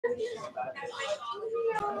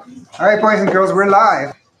All right, boys and girls, we're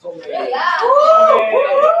live.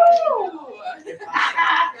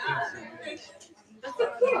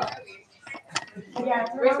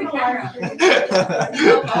 Where's the camera?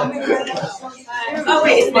 Oh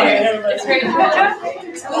wait, it's there. It's right here.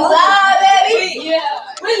 We're live, baby. Yeah,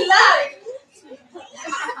 we're live.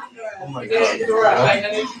 Oh my God.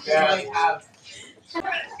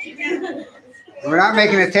 We're not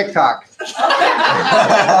making a TikTok.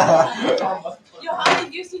 Yo, how many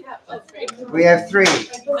views do you have? We have 3.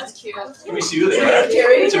 That's cute. Can we see who they are?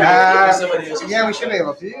 Yeah, we should be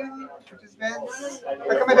able to. Participants.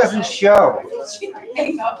 How come it doesn't show? I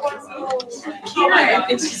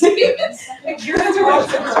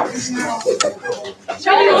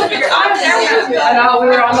know, we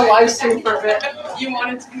were on the live stream for a bit. You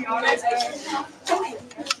wanted to be on it.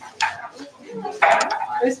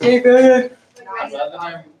 It's David. Oh,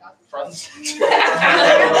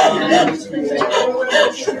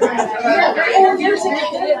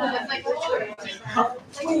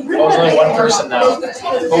 there's only one person now.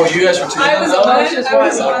 Oh, you guys were 2 I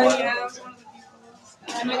was now?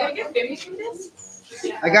 Am I gonna get 50 from this?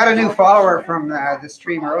 I got a new follower from the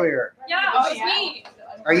stream earlier. Yeah, it's me.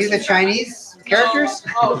 Are you the Chinese characters?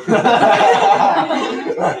 Oh.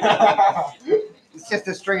 It's just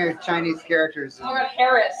a string of Chinese characters. Oh, God,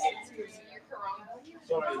 Harris.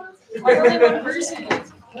 Why only one person?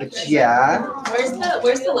 But yeah. Where's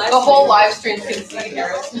the live? The whole live stream can see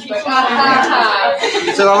Harris.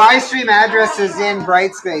 So the live stream address is in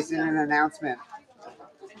Brightspace in an announcement.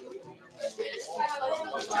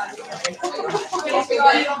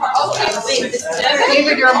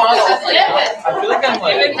 David, you're a model. I feel like I'm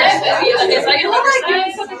like.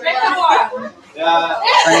 I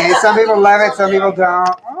mean, some people love it, some people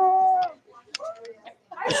don't. Oh.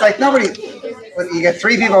 It's like nobody. You get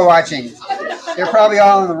 3 people watching. They're probably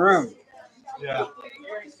all in the room. Yeah,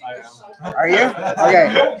 I am. Are you? Okay.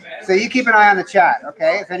 So you keep an eye on the chat,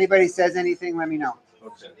 okay? If anybody says anything, let me know.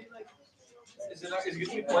 Okay. Is it going to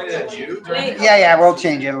be pointed at you? Yeah, we'll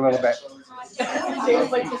change it a little bit.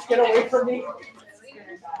 David's like, just get away from me.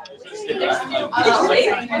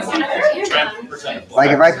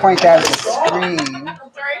 Like if I point that at the screen, that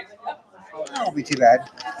won't be too bad.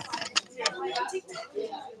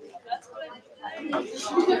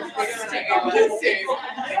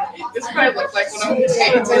 This probably looks like when I'm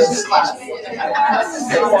paying attention to class.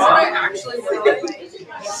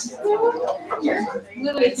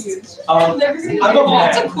 Literally huge. I'm a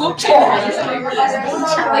That's a cool picture. I'm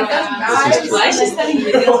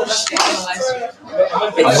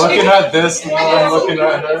looking at this, and then I'm looking at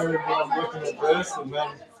her, and then I'm looking at this, and then.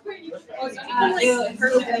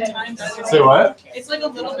 Say what? It's like a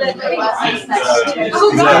little bit. It's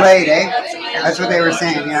delayed, eh? That's what they were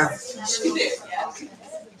saying, yeah.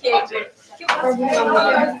 I'll move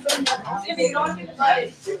back. I'll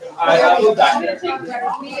move back.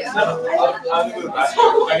 I'm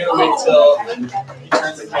gonna wait till he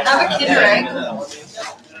turns the camera. I'm a kid, right?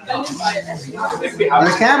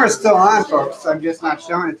 The camera's still on, folks. I'm just not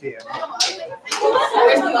showing it to you.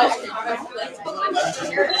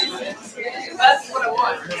 That's what I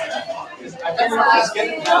want. I can just get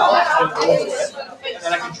it now and roll with it, and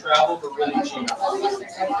then I can travel for really cheap.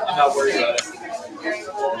 I'm not worried about it. Is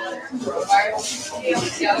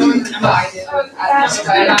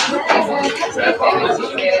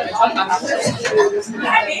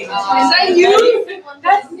that you?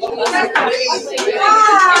 That's me. That's me.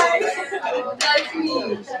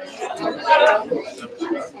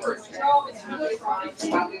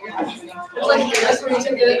 Like that's where you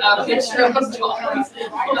took a picture of us talking.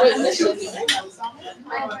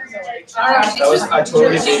 I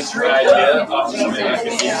totally based your idea off of something I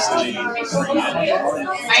could easily bring in.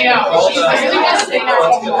 I know.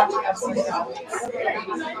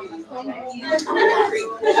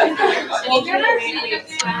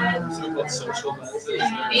 So what social lenses and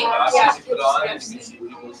glasses you put on, and you can see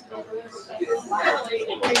people's photos.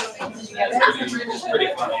 It's pretty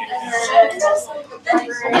funny.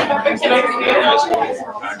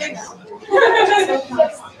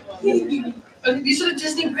 These are the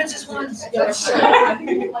Disney princess ones.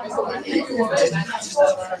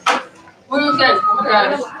 What was that?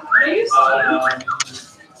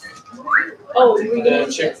 Oh, we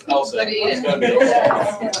The chick Elsa. It's gonna be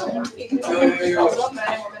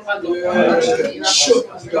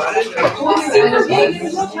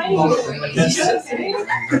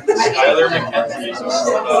Skylar McKenzie.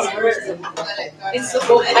 It's so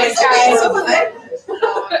cool.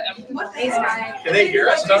 Can they hear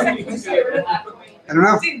us? I don't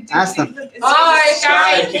know. Ask them. Hi,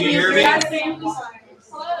 Sky, can you hear me?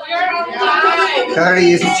 Tell her to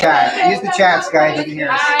use the chat. Use the chat, Sky, if you can hear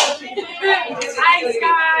us. Hi,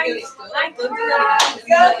 Sky.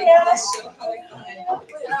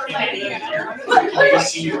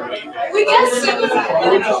 We can see.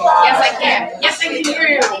 Yes, I can. Yes, I can.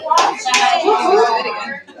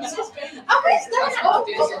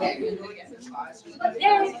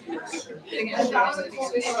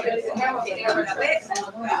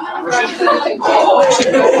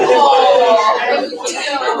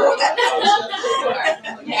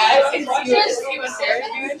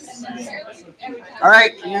 All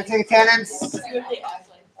right, you're gonna take attendance.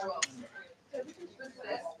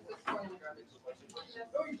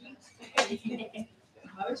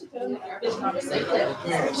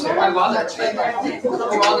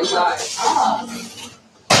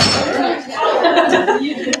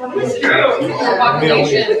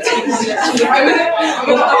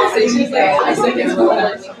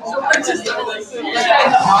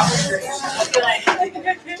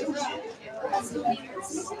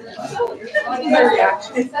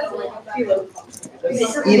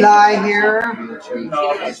 Eli here.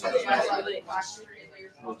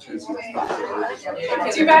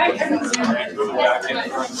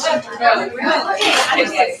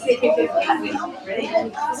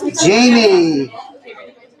 Jamie.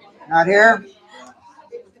 Not here.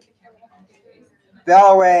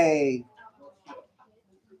 Bellaway.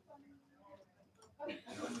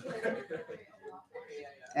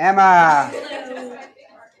 Emma.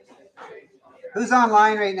 Who's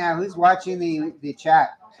online right now? Who's watching the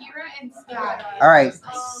chat? Kira and Scott. All right.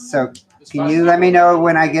 So can you let me know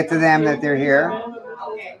when I get to them that they're here?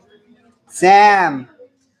 Okay. Sam.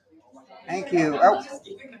 Thank you. Oh,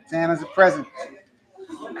 Sam is a present.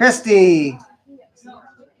 Christy.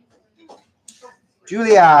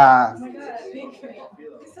 Julia.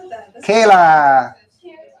 Kayla.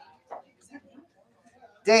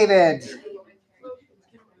 David.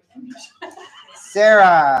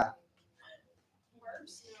 Sarah.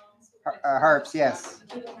 Harps, yes.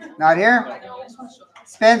 Not here?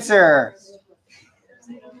 Spencer.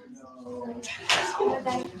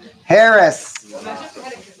 Harris.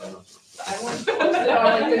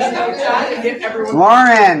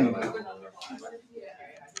 Lauren.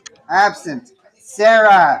 Absent.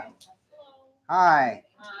 Sarah. Hi.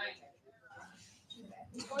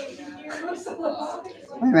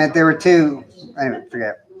 Wait a minute, there were two. I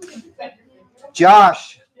forget.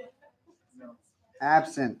 Josh.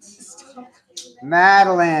 Absent.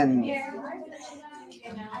 Madeline.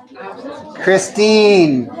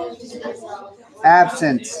 Christine.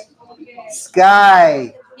 Absent.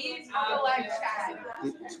 Sky.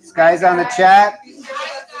 Sky's on the chat.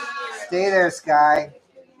 Stay there, Sky.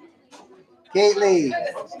 Gately.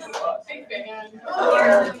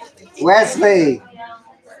 Wesley.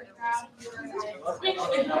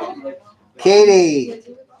 Katie.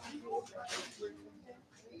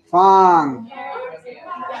 Fong.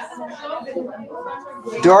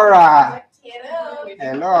 Dora.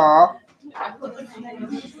 Hello.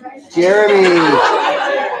 Jeremy.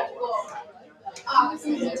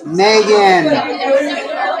 Megan.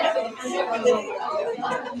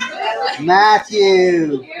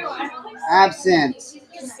 Matthew. Absent.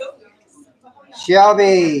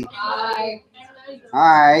 Shelby. Hi.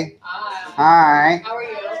 Hi. Hi. How are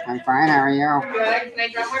you? I'm fine. How are you? Good. Can I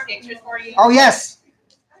draw more pictures for you? Oh, yes.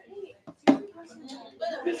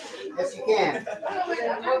 Yes, you can.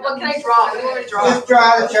 What can I draw? What do you want to draw? Just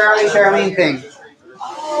draw the Charlene thing.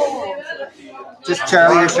 Just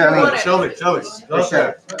Charlie or Charlene. Shelby. For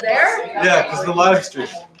sure. There? Yeah, because the live stream.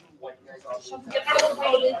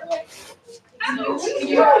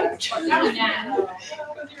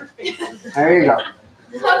 There you go.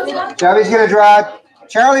 Shelby's going to draw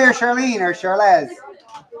Charlie or Charlene or Charlez.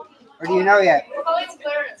 Or do you know yet?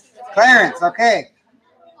 Clarence, okay.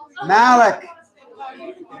 Malik.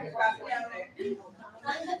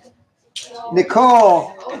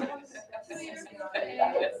 Nicole.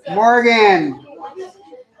 Morgan.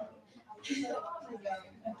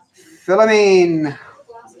 Philomene.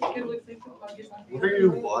 What are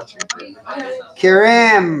you watching?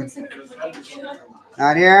 Kirim.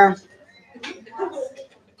 Not here.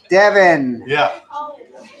 Devin. Yeah.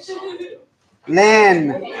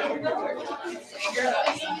 Lynn.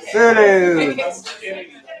 Fulu.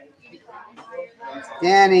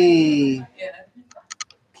 Danny.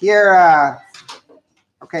 Kira.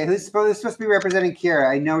 Okay, who's supposed to be representing Kira?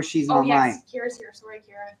 I know she's online. Yes, Kira's here. Sorry,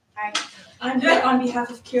 Kira. Hi. I'm here on behalf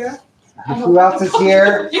of Kira. Who else is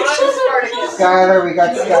here? You started. Skylar, we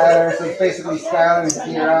got Skylar. So it's basically Skylar and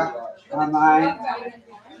Kira online.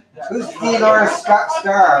 Who's the Laura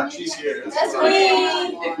Star? She's here. That's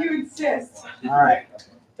me. If you insist. All right.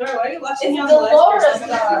 Why are you watching It's me on the the left? Laura or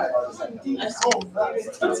something?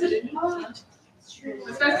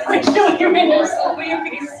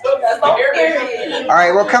 All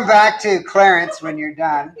right, we'll come back to Clarence when you're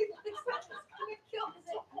done.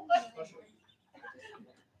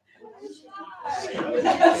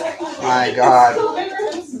 My God.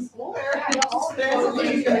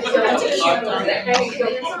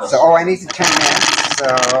 So, oh, I need to turn this.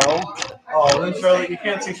 So, Oh, then Charlotte, you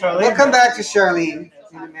can't see Charlotte. we'll come back to Charlene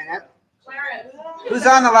in a minute. Who's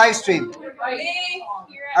on the live stream?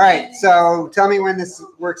 All right, so tell me when this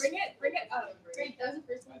works. Bring it up.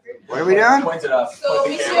 What are we doing? Point it up. So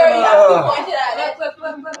we should already have to point it at it.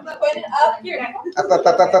 Point it up here. Up, up,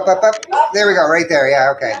 up, up, up, up, up. There we go, right there.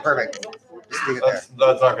 Yeah, okay, perfect. Just leave it there.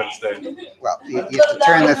 That's not gonna stay. Well, you have to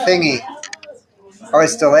turn the thingy. Oh,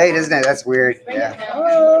 it's delayed, isn't it? That's weird. Yeah.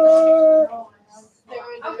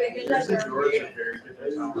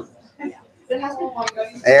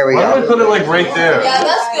 There we Why don't we go. put it like right there? Yeah,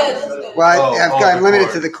 that's good. That's good. Well, I'm the limited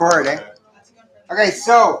cord. to the cord, eh? Okay,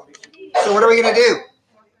 so what are we gonna do?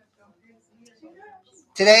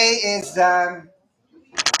 Today is we're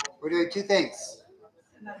doing two things.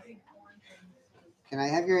 Can I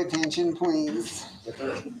have your attention, please?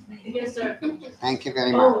 Yes, sir. Thank you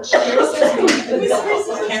very much.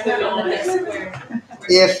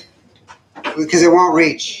 Because it won't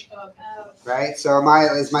reach, right? So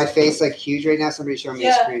is my face like huge right now? Somebody show me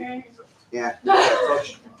a screen. Yeah.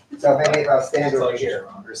 So maybe if I'll stand over here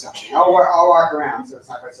or something. I'll walk around, so it's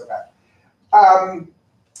not quite so bad.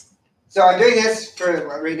 So I'm doing this for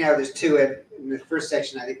right now. There's two. In the first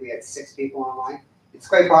section, I think we had 6 people online. It's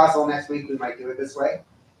quite possible next week we might do it this way,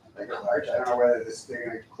 like a large. I don't know whether they're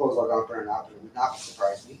going to close Algonquin or not, but it would not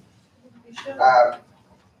surprise me.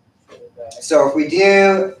 So if we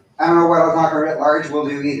do, I don't know what Algonquin at large will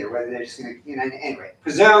do either. Whether they're just going to, anyway.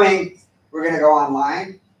 Presuming we're going to go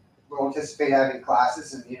online, we'll anticipate having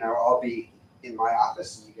classes, and I'll be in my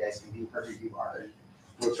office, and you guys can be wherever you are. And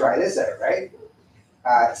we'll try this out, right?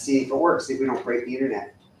 See if it works. See if we don't break the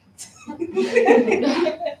internet.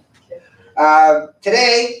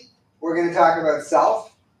 Today, we're going to talk about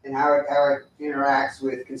self and how it interacts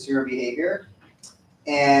with consumer behavior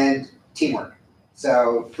and teamwork.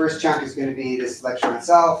 So first chunk is going to be this lecture on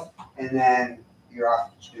self, and then you're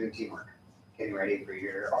off doing teamwork. Getting ready for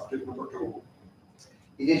your update number 2.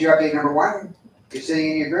 You did your update number 1. You're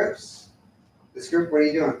sitting in your groups. This group, what are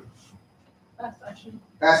you doing? Fast fashion.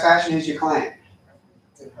 Fast fashion, who's your client?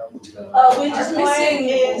 We just missing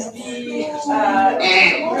is the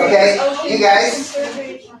Okay, you guys.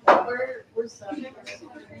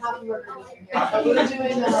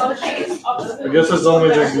 I guess it's only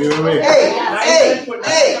just you and me. Hey!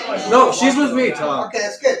 No, she's with me, Tom. Okay,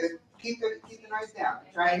 that's good, but keep the noise down.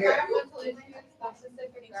 Try and hear it.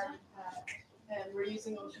 And we're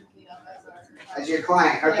using Ocean Cleanup As your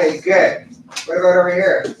client. Okay, good. What about over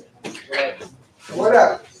here? What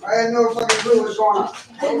up? I had no fucking clue what's going on.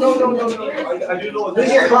 No. I do know.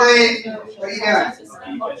 Who's your client? What are you doing?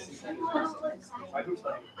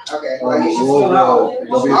 Okay, well, you should still know.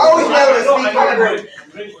 Always be able to speak for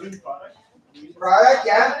your group. Product,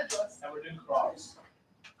 yeah? And we're doing Crocs.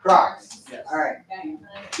 Crocs. Yes. All right.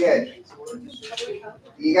 Good.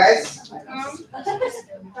 You guys?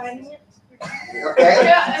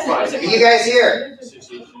 Okay. Are you guys here?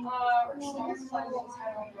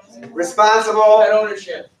 Responsible Pet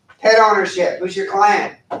ownership. pet ownership. Who's your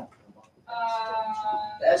client? SPCA.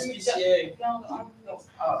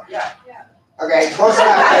 Oh, yeah. Okay, close enough.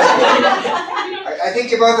 I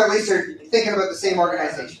think you both at least are thinking about the same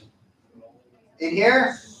organization. In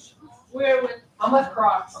here? I'm with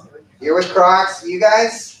Crocs. You're with Crocs. You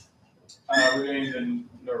guys? We're doing the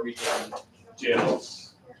Norwegian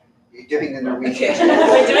jails. You're doing the Norwegian.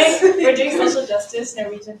 We're doing social justice,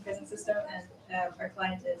 Norwegian prison system, and our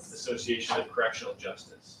client is Association of Correctional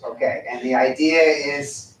Justice. Okay, and the idea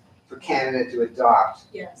is for Canada to adopt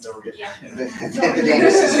yes. the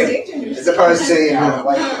Danish system, as opposed to,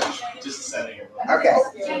 like, Just sending it. okay.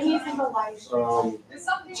 Jamie's in the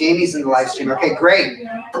live stream. Okay, great.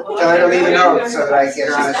 Tell her to leave a note so that I get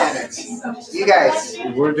her on attendance. You guys.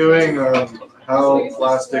 We're doing how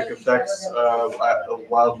plastic affects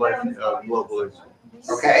wildlife globally.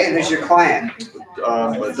 Okay, and who's your client?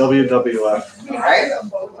 WWF. All right.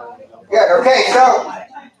 Good. Okay, so,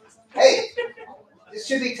 hey, this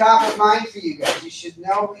should be top of mind for you guys. You should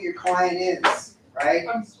know who your client is, right?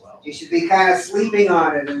 You should be kind of sleeping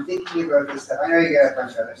on it and thinking about this stuff. I know you got a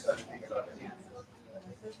bunch of other stuff to think about.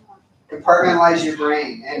 Compartmentalize your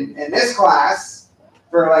brain. And in this class,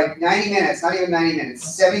 for like 90 minutes, not even 90 minutes,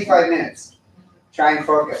 75 minutes, try and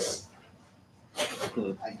focus. I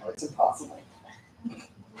know it's impossible.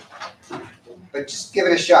 but just give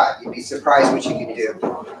it a shot. You'd be surprised what you can do.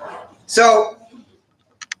 So,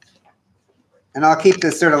 and I'll keep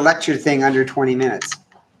this sort of lecture thing under 20 minutes.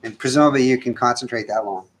 And presumably you can concentrate that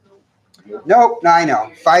long. Nope, no, I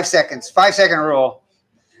know. 5 seconds. 5-second rule.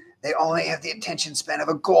 They only have the attention span of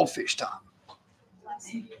a goldfish, Tom.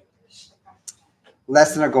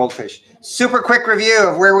 Less than a goldfish. Super quick review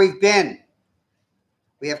of where we've been.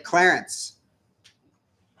 We have Clarence.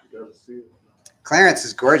 Clarence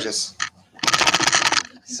is gorgeous.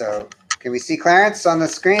 So, can we see Clarence on the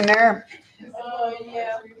screen there?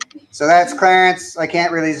 Yeah. So that's Clarence. I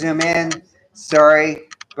can't really zoom in. Sorry,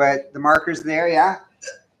 but the marker's there, yeah?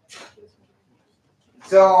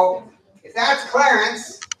 So, if that's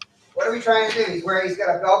Clarence, what are we trying to do? He's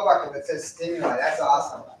got a belt buckle that says stimuli. That's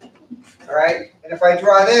awesome. All right? And if I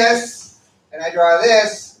draw this, and I draw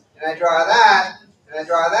this, and I draw that, and I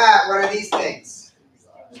draw that, what are these things?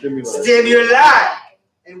 Stimuli. Stimuli.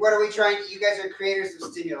 And what are we trying to, you guys are creators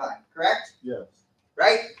of stimuli, correct? Yes.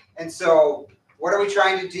 Right? And so, what are we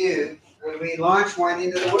trying to do when we launch one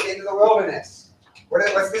into the wilderness?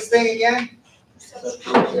 What's this thing again?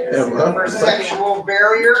 The perceptual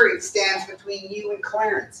barrier. It stands between you and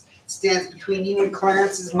Clarence. It stands between you and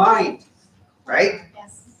Clarence's mind. Right?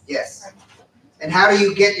 Yes. Yes. And how do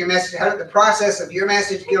you get your message? How the process of your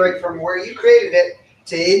message going from where you created it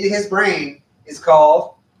to into his brain is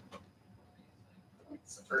called?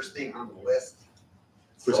 It's the first thing on the list.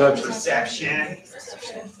 Perception.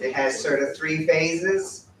 It has sort of 3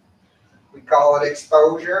 phases. We call it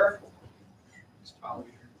exposure.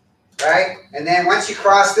 Right? And then once you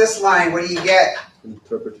cross this line, what do you get?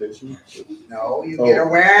 Interpretation. No, you get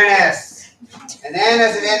awareness. And then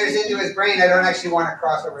as it enters into his brain, I don't actually want to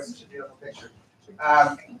cross over such a beautiful picture.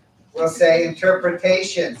 We'll say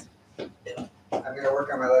interpretation. I'm going to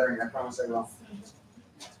work on my lettering. I promise I will.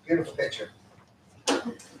 Beautiful picture.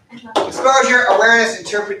 Exposure, awareness,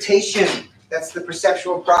 interpretation. That's the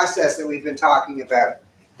perceptual process that we've been talking about.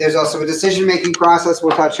 There's also a decision-making process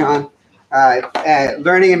we'll touch on.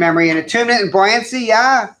 Learning and memory and attunement and buoyancy.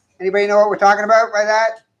 Yeah? Anybody know what we're talking about by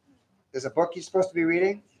that? There's a book you're supposed to be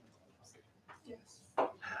reading?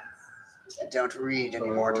 Don't read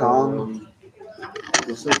anymore, Tom.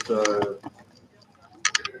 What's it?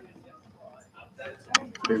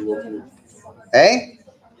 Hey?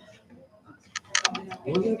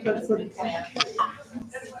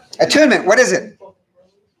 Attunement, what is it?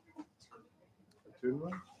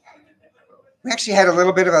 We actually had a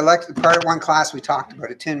little bit of a part of one class we talked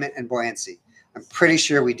about attunement and buoyancy. I'm pretty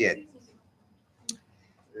sure we did.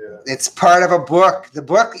 Yeah. It's part of a book. The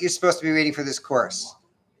book you're supposed to be reading for this course.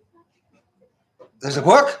 There's a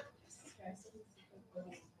book?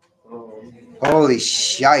 Holy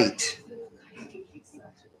shite.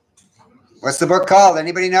 What's the book called?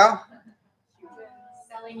 Anybody know?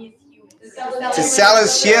 To Sell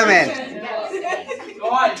is Human.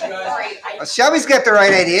 Well, Shelby's got the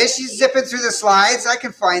right idea. She's zipping through the slides. I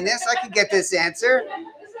can find this. I can get this answer.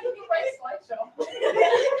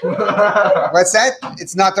 What's that?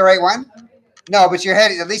 It's not the right one? No, but you're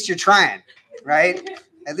heading. At least you're trying, right?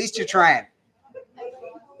 At least you're trying.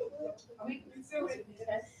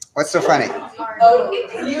 What's so funny? Oh,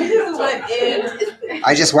 you just went in.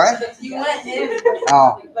 I just what? You went in.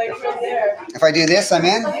 Oh. Like from there. If I do this, I'm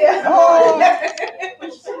in? Yeah. Oh.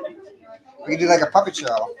 We can do like a puppet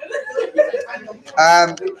show.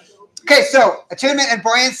 Okay, so attunement and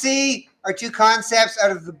buoyancy are 2 concepts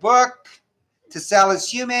out of the book. To Sell is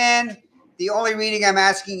Human. The only reading I'm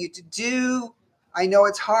asking you to do, I know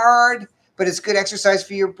it's hard, but it's good exercise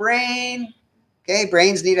for your brain. Okay,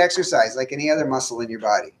 brains need exercise like any other muscle in your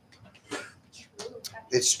body.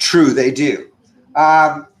 It's true, they do.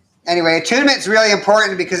 Anyway, attunement is really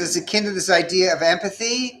important because it's akin to this idea of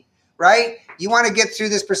empathy, right? You want to get through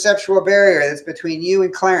this perceptual barrier that's between you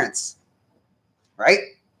and Clarence, right?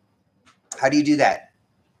 How do you do that?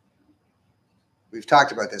 We've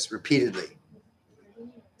talked about this repeatedly.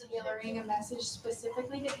 Tailoring a message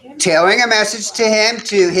specifically to him. Tailoring a message to him,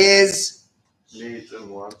 to his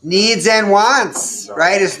needs and wants,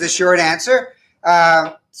 right, is the short answer.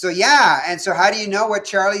 So yeah, and so how do you know what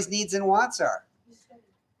Charlie's needs and wants are?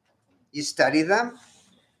 You study them.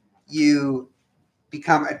 You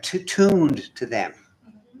become attuned to them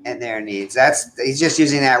and their needs. He's just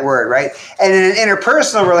using that word, right? And in an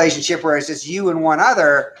interpersonal relationship where it's just you and one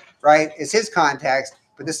other, right, is his context,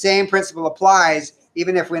 but the same principle applies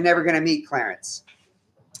even if we're never going to meet Clarence.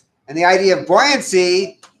 And the idea of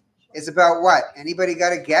buoyancy is about what? Anybody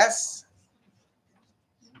got a guess?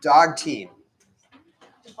 Dog team.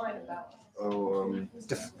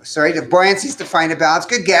 Sorry, the buoyancy is to find a balance.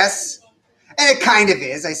 Good guess. And it kind of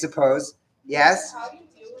is, I suppose. Yes?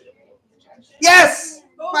 Yes!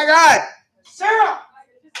 My God! Sarah!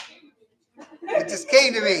 It just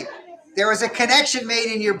came to me. There was a connection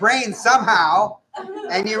made in your brain somehow,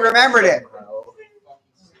 and you remembered it.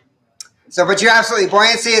 So, but you're absolutely,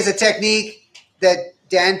 buoyancy is a technique that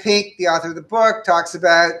Dan Pink, the author of the book, talks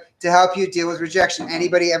about to help you deal with rejection.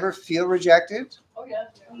 Anybody ever feel rejected? Oh, yeah.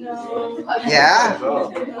 No. Yeah?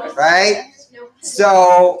 Right?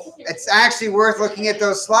 So it's actually worth looking at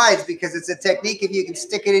those slides because it's a technique. If you can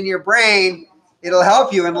stick it in your brain, it'll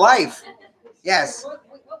help you in life. Yes?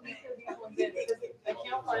 I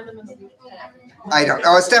can't find them in the week 10. I don't.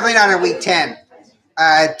 Oh, it's definitely not in week 10.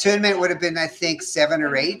 Attunement would have been, I think, 7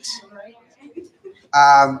 or 8.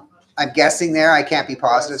 I'm guessing there. I can't be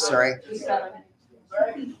positive. Sorry.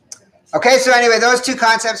 Okay. So anyway, those 2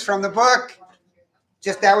 concepts from the book.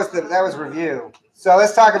 Just that was review. So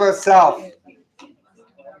let's talk about self.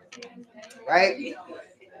 Right.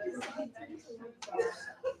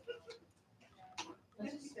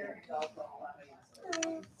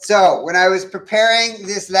 So when I was preparing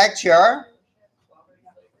this lecture,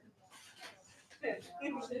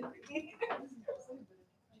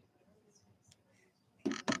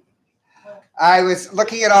 I was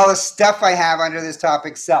looking at all the stuff I have under this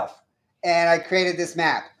topic, self, and I created this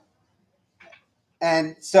map.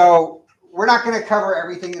 And so we're not going to cover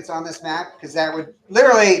everything that's on this map because that would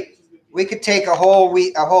literally, we could take a whole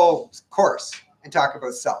course and talk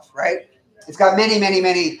about self, right? It's got many, many,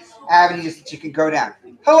 many avenues that you can go down.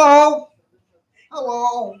 Hello.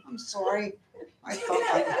 Hello. I'm sorry. I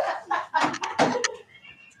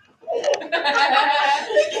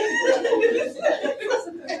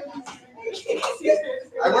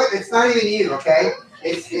thought it's not even you, okay?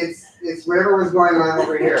 It's whatever was going on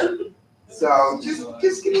over here. So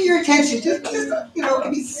just give me your attention. Just give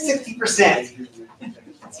me 60%.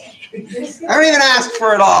 I don't even ask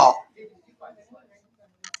for it all.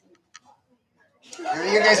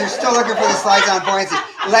 You guys are still looking for the slides on buoyancy.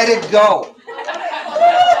 Let it go.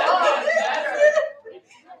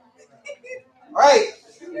 All right,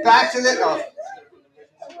 back to the. Oh.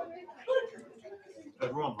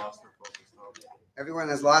 Everyone lost their focus, though. Everyone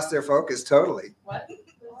has lost their focus totally. What?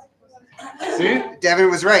 See? Devin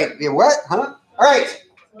was right. Yeah, what? Huh? All right.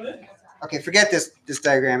 Okay, forget this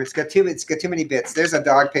diagram. It's got too many bits. There's a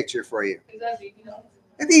dog picture for you. Is that baby dog?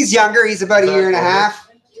 If he's younger, he's about a year and a half.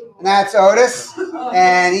 And that's Otis.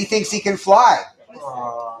 And he thinks he can fly.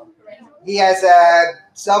 He has a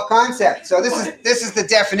self-concept. So this is the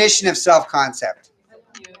definition of self-concept.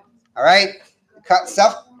 All right?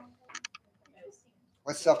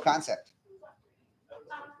 What's self-concept?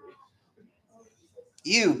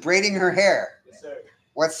 You braiding her hair.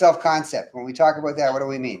 What's self-concept? When we talk about that, what do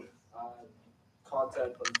we mean?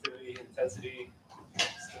 Content, productivity, intensity.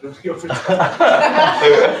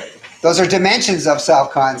 Those are dimensions of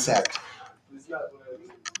self-concept.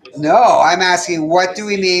 No, I'm asking, what do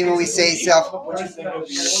we mean when we say self? What you think of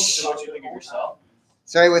yourself?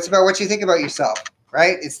 Sorry, what's about what you think about yourself,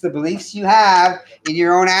 right? It's the beliefs you have in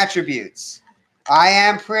your own attributes. I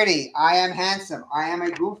am pretty. I am handsome. I am a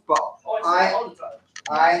goofball.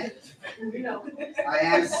 I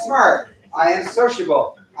am smart. I am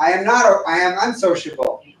sociable. I am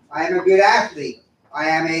unsociable. I am a good athlete. I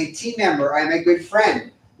am a team member. I am a good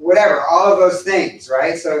friend. Whatever, all of those things,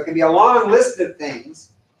 right? So it can be a long list of things.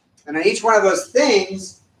 And on each one of those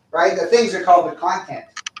things, right, the things are called the content.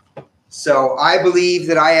 So I believe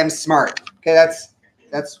that I am smart. Okay,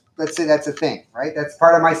 let's say that's a thing, right? That's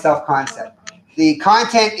part of my self-concept. The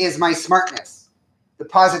content is my smartness. The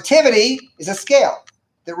positivity is a scale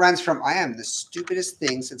that runs from I am the stupidest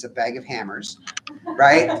thing since a bag of hammers,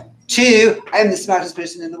 right? To I am the smartest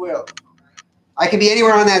person in the world. I can be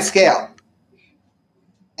anywhere on that scale.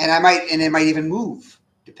 And it might even move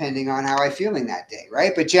depending on how I'm feeling that day,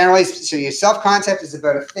 right? But generally, so your self-concept is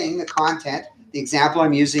about a thing, the content. The example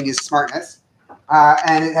I'm using is smartness.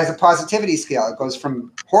 And it has a positivity scale. It goes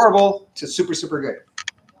from horrible to super, super good.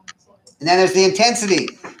 And then there's the intensity,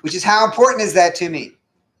 which is how important is that to me?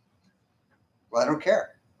 Well, I don't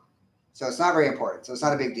care. So it's not very important. So it's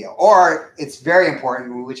not a big deal. Or it's very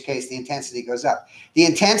important, in which case the intensity goes up. The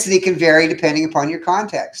intensity can vary depending upon your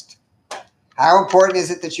context. How important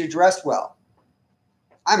is it that you're dressed well?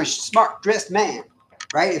 I'm a smart dressed man,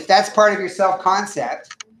 right? If that's part of your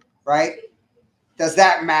self-concept, right? Does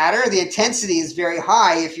that matter? The intensity is very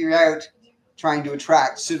high if you're out trying to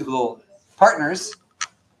attract suitable partners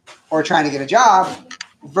or trying to get a job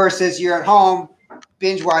versus you're at home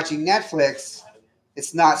binge watching Netflix.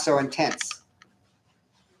 It's not so intense.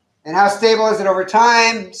 And how stable is it over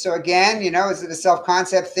time? So again, is it a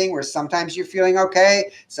self-concept thing where sometimes you're feeling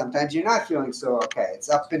okay, sometimes you're not feeling so okay? It's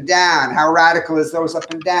up and down. How radical is those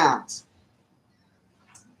up and downs?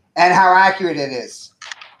 and how accurate it is.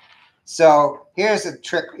 So here's a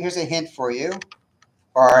trick. Here's a hint for you,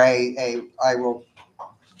 or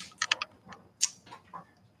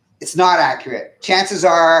it's not accurate. Chances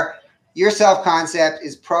are your self-concept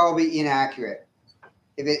is probably inaccurate.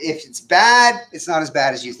 If it's bad, it's not as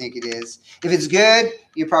bad as you think it is. If it's good,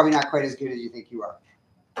 you're probably not quite as good as you think you are.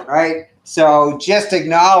 Right? So just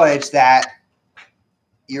acknowledge that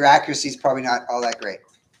your accuracy is probably not all that great.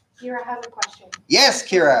 Kira has a question. Yes,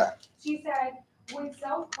 Kira. She said, would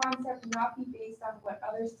self-concept not be based on what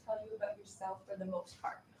others tell you about yourself for the most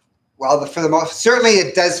part? Well, for the most, certainly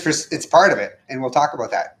it does. It's part of it, and we'll talk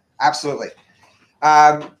about that. Absolutely.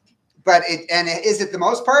 But is it the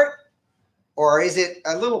most part, or is it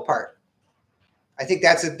a little part? I think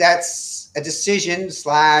that's a decision /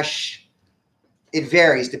 it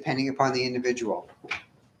varies depending upon the individual.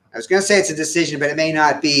 I was going to say it's a decision, but it may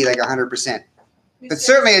not be like 100%. But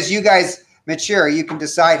certainly, as you guys mature, you can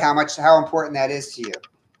decide how important that is to you.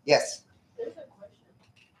 Yes. There's a question.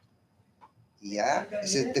 Yeah.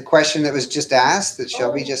 Is it the question that was just asked, that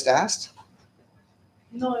Shelby just asked?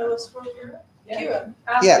 No, it was for Kira. Kira.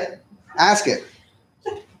 Yeah. Ask it.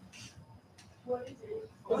 What is it?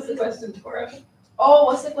 What's the question for us? Oh,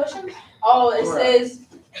 what's the question? Oh, it says,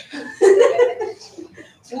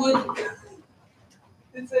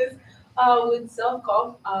 would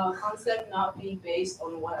self-concept not be based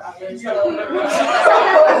on what others tell you?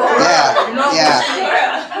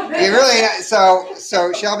 Yeah. You really,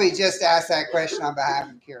 so Shelby just asked that question on behalf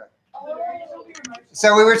of Kira.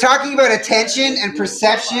 So we were talking about attention and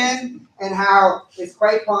perception and how it's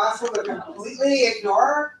quite possible to completely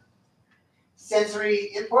ignore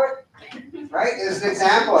sensory input, right? There's an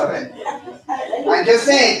example of it. I'm just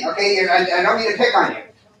saying, okay, I don't mean to pick on you,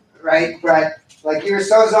 right? But like you were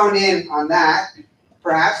so zoned in on that,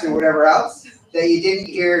 perhaps, and whatever else, that you didn't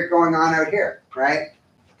hear it going on out here, right?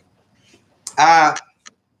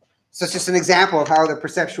 So it's just an example of how the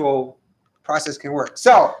perceptual process can work.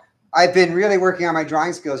 So I've been really working on my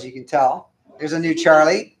drawing skills, you can tell. There's a new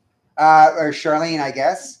Charlie, or Charlene, I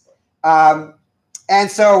guess. And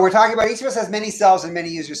so we're talking about each of us has many selves and many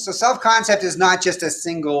users. So self-concept is not just a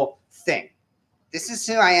single thing. This is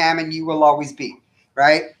who I am and you will always be,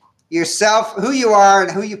 right? Yourself, who you are and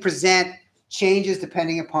who you present changes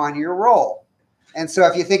depending upon your role. And so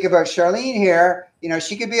if you think about Charlene here, you know,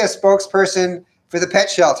 she could be a spokesperson for the pet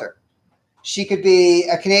shelter. She could be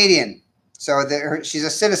a Canadian. So she's a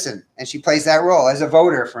citizen and she plays that role as a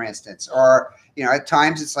voter, for instance. Or, you know, at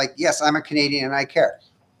times it's like, yes, I'm a Canadian and I care.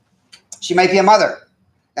 She might be a mother.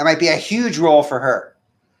 That might be a huge role for her.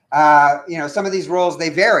 You know, some of these roles, they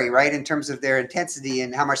vary, right, in terms of their intensity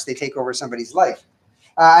and how much they take over somebody's life.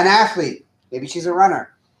 An athlete, maybe she's a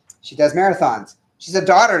runner. She does marathons. She's a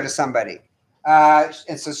daughter to somebody.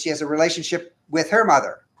 And so she has a relationship with her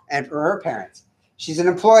mother and her parents. She's an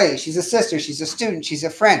employee. She's a sister. She's a student. She's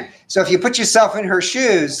a friend. So if you put yourself in her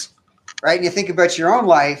shoes, right, and you think about your own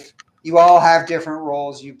life, you all have different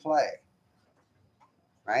roles you play.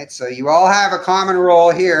 Right? So you all have a common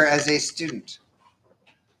role here as a student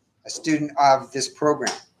of this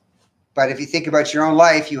program. But if you think about your own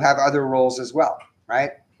life, you have other roles as well,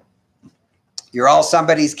 right? You're all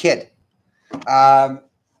somebody's kid. And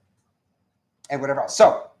whatever else.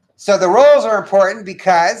 So the roles are important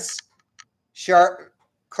because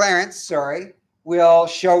Clarence, will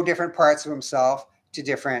show different parts of himself to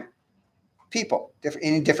different people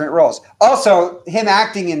in different roles. Also, him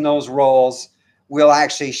acting in those roles will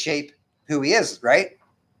actually shape who he is, right?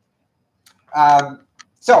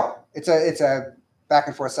 So it's a back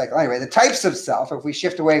and forth cycle. Anyway, the types of self, if we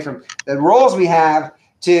shift away from the roles we have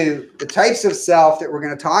to the types of self that we're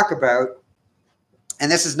going to talk about,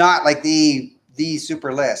 and this is not like the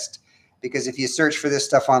super list, because if you search for this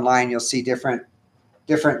stuff online, you'll see different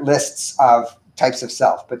lists of types of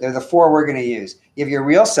self, but they're the 4 we're going to use. You have your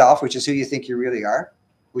real self, which is who you think you really are,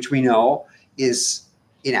 which we know is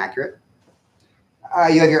inaccurate.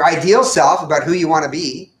 You have your ideal self about who you want to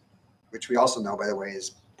be, which we also know, by the way,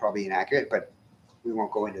 is probably inaccurate, but we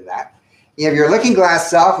won't go into that. You have your looking glass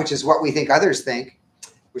self, which is what we think others think,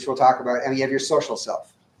 which we'll talk about. And you have your social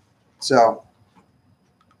self. So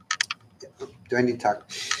do I need to talk?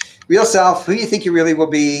 Real self, who you think you really will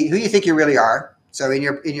be, who you think you really are. So in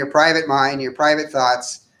your private mind, your private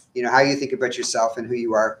thoughts, you know, how you think about yourself and who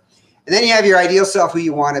you are. And then you have your ideal self, who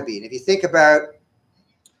you want to be. And if you think about,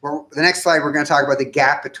 well, the next slide, we're going to talk about the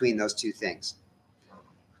gap between those two things.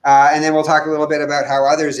 And then we'll talk a little bit about how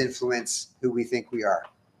others influence who we think we are.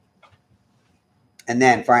 And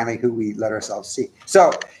then finally, who we let ourselves see.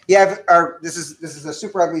 So you have this is a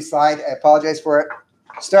super ugly slide. I apologize for it.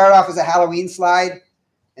 Started off as a Halloween slide,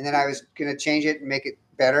 and then I was going to change it and make it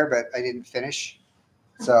better, but I didn't finish.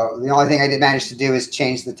 So the only thing I did manage to do is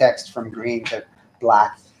change the text from green to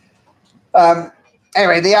black.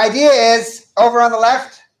 Anyway, the idea is over on the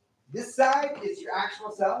left, this side is your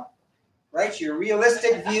actual self, right? Your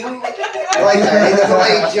realistic view. I like that. It's a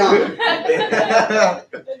late jump.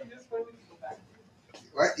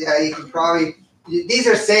 What? Yeah, you can probably. These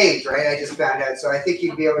are saved, right? I just found out, so I think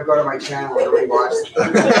you'd be able to go to my channel and rewatch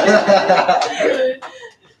them.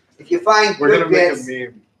 If you find good bits,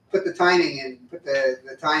 put the timing in. Put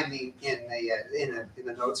the timing in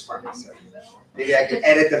the notes for me. So maybe I could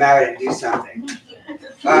edit them out and do something.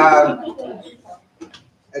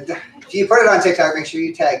 If you put it on TikTok, make sure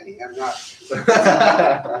you tag me. I'm not.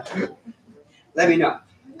 Let me know.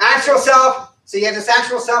 Actual self. So you have this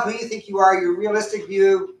actual self, who you think you are, your realistic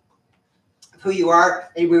view of who you are,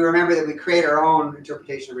 and we remember that we create our own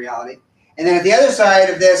interpretation of reality. And then at the other side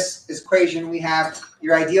of this equation, we have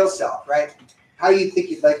your ideal self, right? How you think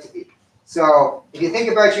you'd like to be. So if you think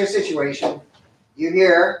about your situation, you're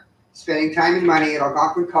here spending time and money at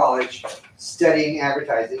Algonquin College studying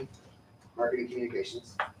advertising, marketing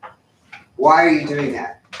communications. Why are you doing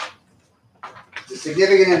that? It's a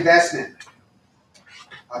significant investment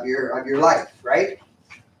of your life, right?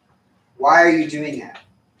 Why are you doing that?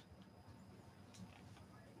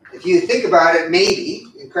 If you think about it, maybe,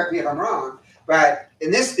 and correct me if I'm wrong, but in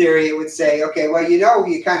this theory, it would say, okay, well, you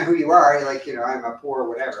kind of who you are. You're like, I'm a poor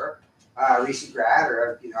whatever, recent grad,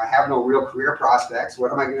 or, I have no real career prospects.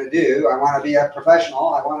 What am I going to do? I want to be a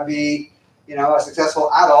professional. I want to be, a successful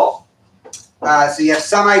adult. So you have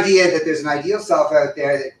some idea that there's an ideal self out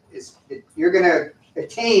there that you're going to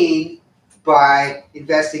attain by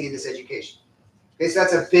investing in this education. Okay, so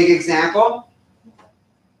that's a big example.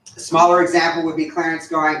 A smaller example would be Clarence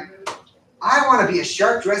going, I want to be a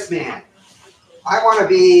sharp-dressed man. I want to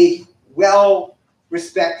be well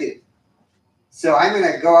respected. So I'm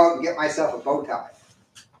going to go out and get myself a bow tie.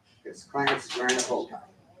 Because Clarence is wearing a bow tie.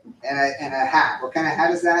 And a hat. What kind of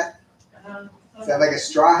hat is that? Is that like a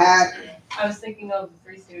straw hat? I was thinking of the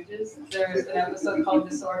Three Stooges. There's an episode called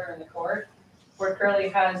Disorder in the Court, where Curly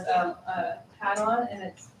has a hat on, and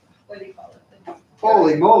it's, what do you call it?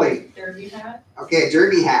 Holy moly. Derby hat? Okay, a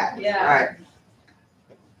derby hat. Yeah. All right.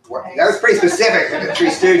 Well, that was pretty specific with the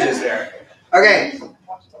Three Stooges there. Okay.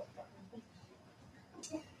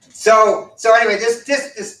 So anyway, this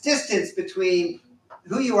distance between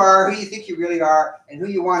who you are, who you think you really are, and who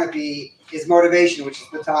you want to be is motivation, which is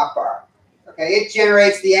the top bar. Okay, it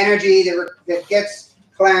generates the energy that gets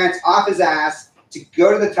Clarence off his ass to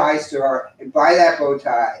go to the tie store and buy that bow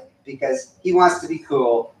tie because he wants to be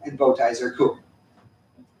cool and bow ties are cool.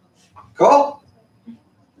 Cool?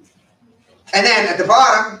 And then at the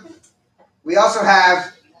bottom, we also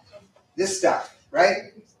have this stuff,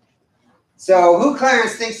 right? So who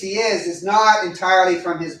Clarence thinks he is not entirely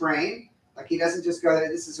from his brain. Like he doesn't just go,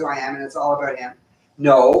 this is who I am and it's all about him.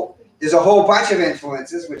 No, there's a whole bunch of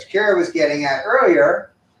influences, which Kara was getting at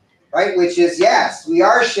earlier, right? Which is, yes, we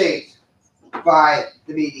are shaped by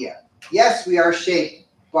the media. Yes, we are shaped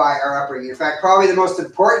by our upbringing. In fact, probably the most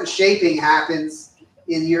important shaping happens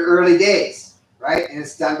in your early days, right? And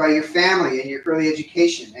it's done by your family and your early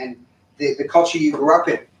education and the culture you grew up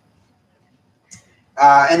in.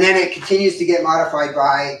 And then it continues to get modified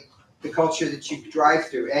by the culture that you drive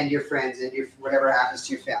through and your friends and your whatever happens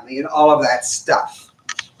to your family and all of that stuff.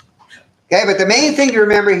 Okay, but the main thing to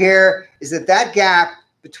remember here is that gap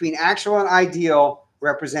between actual and ideal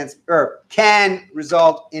represents or can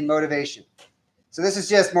result in motivation. So this is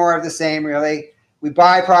just more of the same, really. We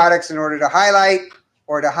buy products in order to highlight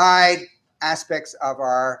or to hide aspects of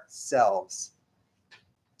ourselves.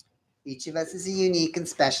 Each of us is a unique and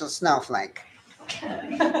special snowflake.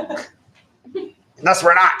 Unless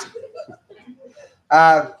we're not.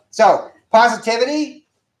 So positivity.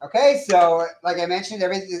 Okay, so like I mentioned,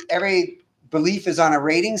 every belief is on a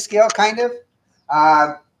rating scale, kind of.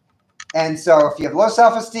 And so if you have low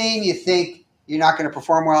self-esteem, you think you're not going to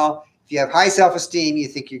perform well. If you have high self-esteem, you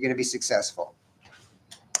think you're going to be successful.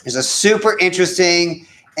 There's a super interesting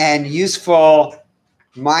and useful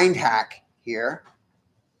mind hack here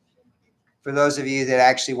for those of you that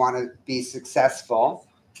actually want to be successful.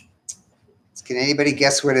 Can anybody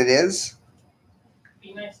guess what it is?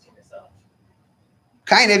 Be nice to yourself.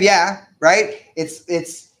 Kind of, yeah, right? It's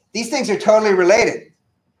these things are totally related.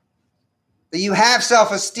 You have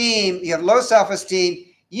self-esteem, you have low self-esteem,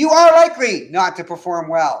 you are likely not to perform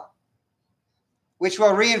well, which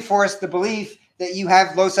will reinforce the belief that you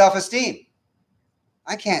have low self-esteem.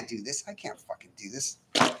 I can't do this. I can't fucking do this.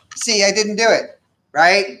 See, I didn't do it,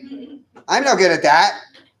 right? I'm no good at that.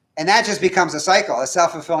 And that just becomes a cycle, a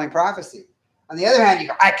self-fulfilling prophecy. On the other hand, you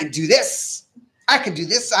go, I can do this. I can do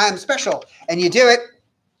this. I'm special. And you do it.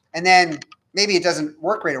 And then maybe it doesn't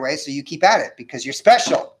work right away. So you keep at it because you're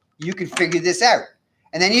special. You can figure this out.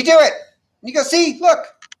 And then you do it. And you go, see, look.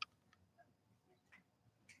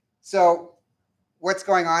 So what's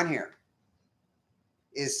going on here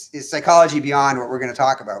is psychology beyond what we're going to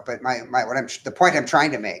talk about. But the point I'm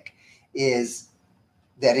trying to make is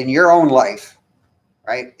that in your own life,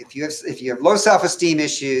 right? If you have low self-esteem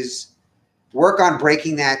issues, work on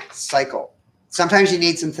breaking that cycle. Sometimes you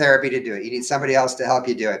need some therapy to do it. You need somebody else to help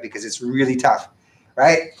you do it because it's really tough,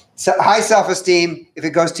 right? So high self-esteem, if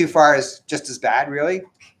it goes too far, is just as bad, really.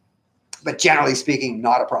 But generally speaking,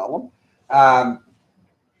 not a problem.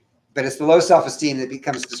 But it's the low self-esteem that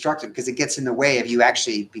becomes destructive because it gets in the way of you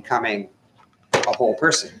actually becoming a whole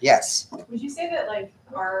person. Yes. Would you say that like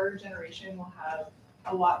our generation will have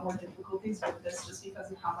a lot more difficulties with this just because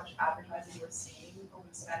of how much advertising we're seeing over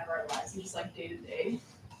the span of our lives and just like day to day?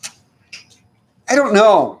 I don't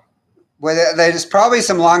know. Whether there's probably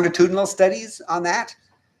some longitudinal studies on that,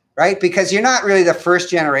 right? Because you're not really the first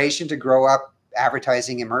generation to grow up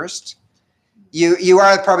advertising immersed. You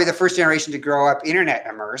are probably the first generation to grow up internet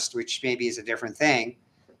immersed, which maybe is a different thing.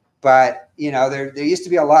 But you know, there used to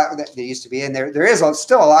be a lot. There used to be, and there is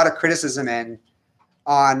still a lot of criticism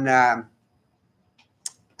on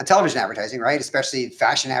television advertising, right? Especially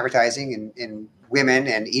fashion advertising and women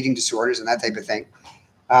and eating disorders and that type of thing.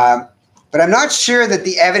 But I'm not sure that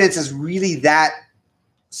the evidence is really that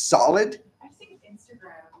solid. I think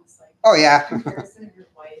Instagram is like oh yeah. comparison of your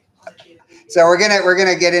life on a day-to-day basis. So we're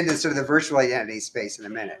gonna get into sort of the virtual identity space in a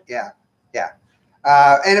minute. Yeah.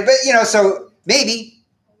 But you know, so maybe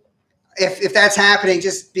if that's happening,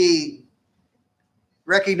 just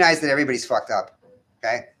recognize that everybody's fucked up.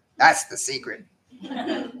 Okay, that's the secret.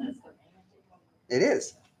 It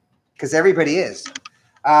is, because everybody is.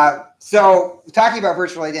 So talking about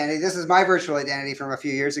virtual identity, this is my virtual identity from a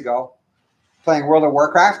few years ago, playing World of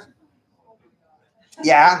Warcraft.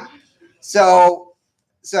 Yeah. So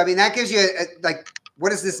I mean, that gives you like, what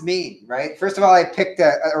does this mean, right? First of all, I picked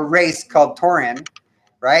a race called Tauren,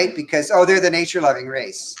 right? Because, they're the nature-loving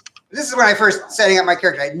race. This is when I first setting up my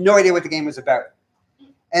character. I had no idea what the game was about.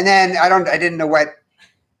 And then I didn't know what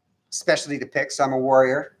specialty to pick, so I'm a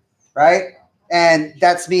warrior, right? And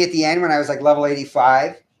that's me at the end when I was like level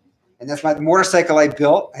 85. And that's my motorcycle I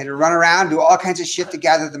built. I had to run around, do all kinds of shit to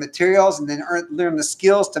gather the materials and then learn the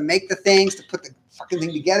skills to make the things, to put the fucking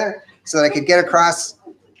thing together so that I could get across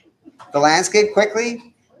the landscape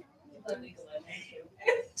quickly.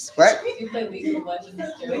 What? You play League of Legends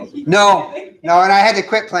too? No, and I had to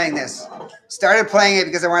quit playing this. Started playing it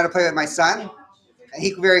because I wanted to play with my son. And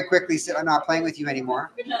he very quickly said, I'm not playing with you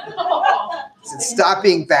anymore. I said, stop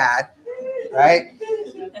being bad, right?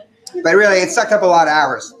 But really, it sucked up a lot of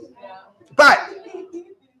hours. But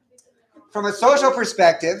from a social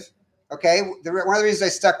perspective, okay, one of the reasons I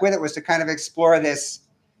stuck with it was to kind of explore this,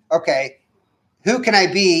 okay, who can I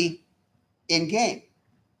be in game,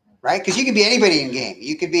 right? Because you can be anybody in game.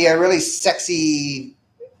 You could be a really sexy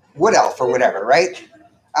wood elf or whatever, right?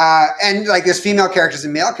 And like there's female characters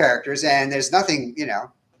and male characters, and there's nothing, you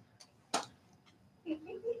know.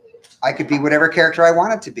 I could be whatever character I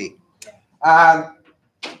wanted to be. And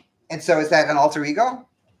so is that an alter ego?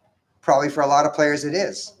 Probably for a lot of players it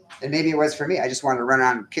is. And maybe it was for me. I just wanted to run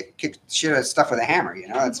around and kick shit out of stuff with a hammer, you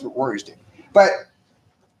know. That's what warriors do. But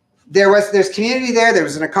there's community there. There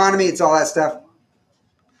was an economy. It's all that stuff.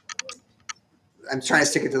 I'm trying to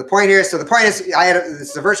stick it to the point here. So the point is,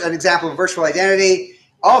 this is an example of virtual identity.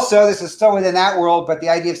 Also, this is still within that world, but the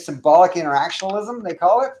idea of symbolic interactionalism, they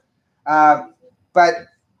call it. But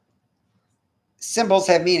symbols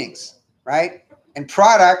have meanings, right? And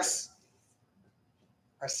products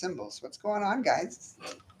are symbols. What's going on, guys?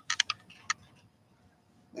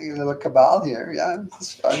 A little cabal here. Yeah, this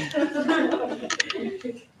is fun.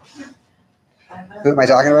 Who am I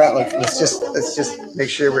talking about? Let's just make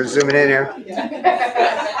sure we're zooming in here.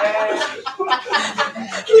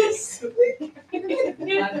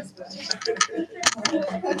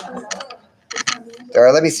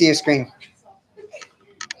 Dara, let me see your screen.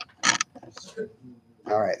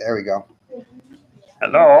 All right, there we go.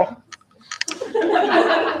 Hello.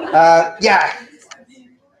 Yeah,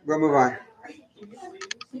 we'll move on.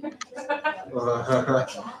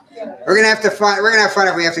 We're gonna have fun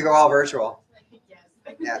if we have to go all virtual.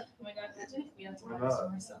 Yeah.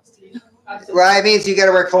 Well, it means you got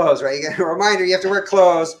to wear clothes, right? You got a reminder. You have to wear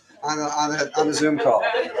clothes on the Zoom call.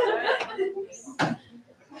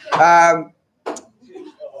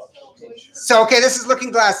 So okay, this is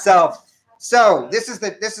Looking Glass Self. So this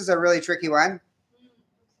is a really tricky one,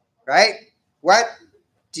 right? What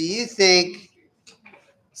do you think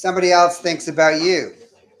somebody else thinks about you.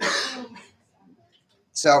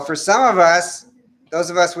 So for some of us, those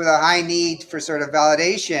of us with a high need for sort of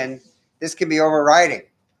validation, this can be overriding,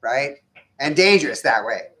 right? And dangerous that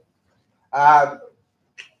way. But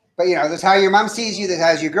you know, there's how your mom sees you, there's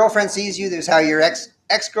how your girlfriend sees you, there's how your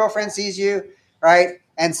ex-girlfriend sees you, right?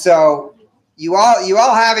 And so you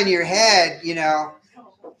all have in your head, you know,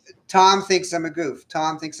 Tom thinks I'm a goof.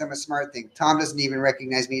 Tom thinks I'm a smart thing. Tom doesn't even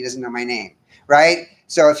recognize me. He doesn't know my name, right?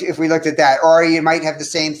 So if we looked at that, or you might have the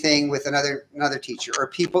same thing with another teacher or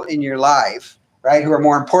people in your life, right, who are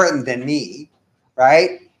more important than me,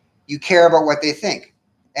 right? You care about what they think.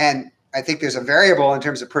 And I think there's a variable in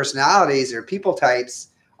terms of personalities or people types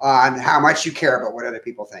on how much you care about what other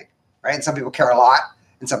people think, right? And some people care a lot,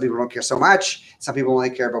 and some people don't care so much. Some people only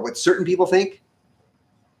care about what certain people think.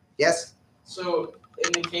 Yes? So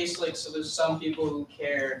in the case, like, so there's some people who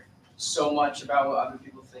care so much about what other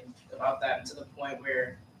people think about that, to the point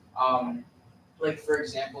where, like, for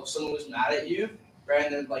example, if someone was mad at you, right,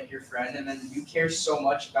 and they're like your friend, and then you care so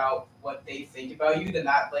much about what they think about you, then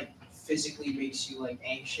that like physically makes you like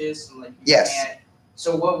anxious and like you can't.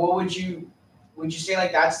 So what would you say,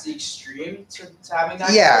 like, that's the extreme to having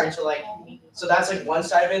that? Yeah. To, like, so that's like one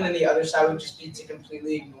side of it, and then the other side would just be to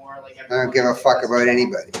completely ignore like everyone. I don't give a fuck about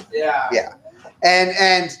anybody. Yeah. Yeah.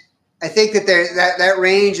 And I think that that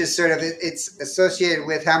range is sort of, it's associated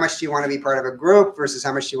with how much do you want to be part of a group versus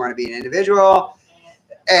how much do you want to be an individual.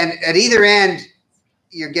 And at either end,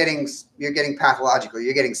 you're getting pathological.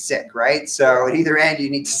 You're getting sick, right? So at either end, you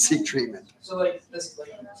need to seek treatment. So like this, like,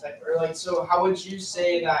 or like, so how would you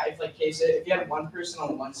say that if like, if you had one person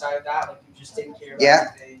on one side of that, like you just didn't care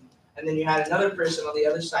about anything, and then you had another person on the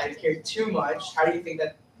other side who cared too much, how do you think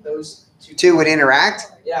that those two would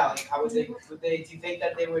interact? Yeah, like how would they? Do you think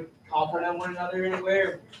that they would compliment one another in a way,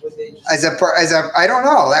 or would they just? I don't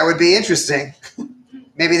know. That would be interesting.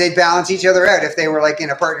 Maybe they'd balance each other out if they were like in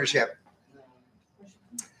a partnership.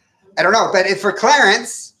 I don't know, but for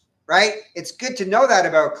Clarence, right? It's good to know that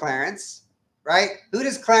about Clarence, right? Who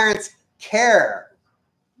does Clarence care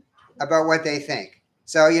about what they think?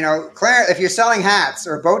 So, you know, if you're selling hats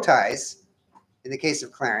or bow ties, in the case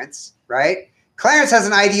of Clarence, right? Clarence has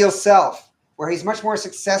an ideal self where he's much more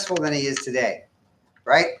successful than he is today,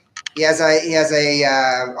 right? He has a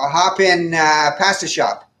hop-in pasta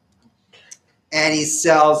shop, and he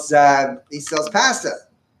sells pasta,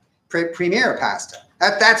 premier pasta.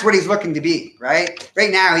 That's what he's looking to be, right? Right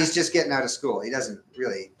now, he's just getting out of school. He doesn't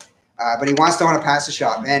really, but he wants to own a pasta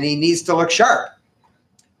shop, and he needs to look sharp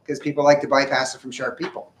because people like to buy pasta from sharp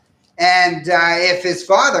people. And if his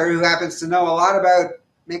father, who happens to know a lot about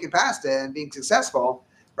making pasta and being successful,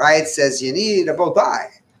 right, says you need a bow tie,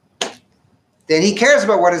 then he cares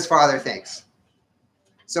about what his father thinks.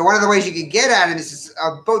 So one of the ways you can get at him is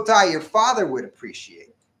a bow tie your father would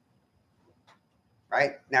appreciate,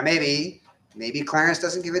 right? Now maybe Clarence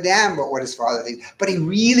doesn't give a damn about what his father thinks, but he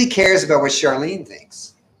really cares about what Charlene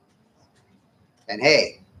thinks. And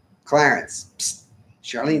hey, Clarence, psst,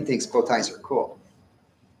 Charlene thinks bow ties are cool.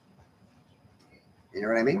 You know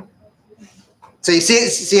what I mean? So you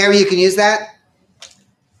see how you can use that?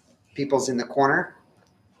 People's in the corner.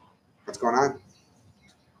 What's going on?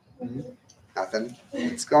 Nothing.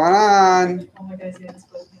 What's going on? Oh my God, yeah,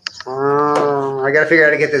 Oh, I got to figure out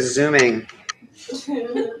how to get this zooming.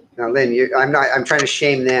 Now, Lynn, I'm trying to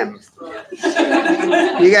shame them.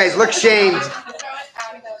 You guys look shamed.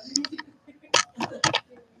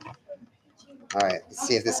 All right, let's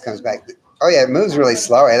see if this comes back. Oh yeah, it moves really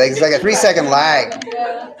slow. It's like a 3-second lag.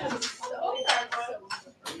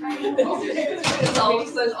 It's all of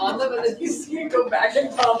a sudden on them, and then you see it go back and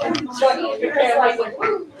come and shut off your camera. Like,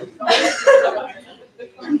 woo.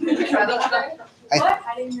 Try that.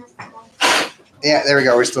 Yeah, there we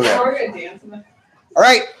go. We're still there. We're gonna dance. All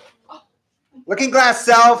right. Looking glass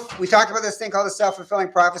self. We talked about this thing called the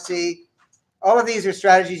self-fulfilling prophecy. All of these are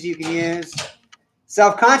strategies you can use.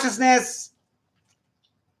 Self-consciousness.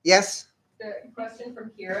 Yes? The question from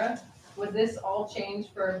Kira, would this all change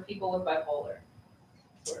for people with bipolar?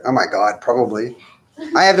 Oh my God, probably.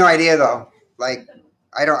 I have no idea though. Like,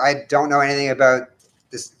 I don't know anything about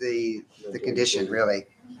the condition really.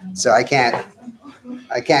 So I can't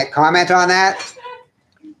comment on that.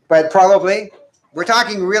 But probably. We're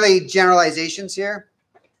talking really generalizations here,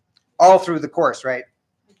 all through the course, right?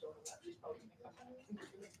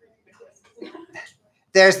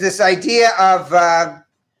 There's this idea of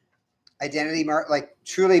identity, like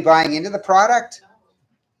truly buying into the product.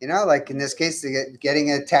 You know, like in this case,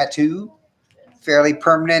 getting a tattoo, fairly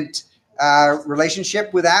permanent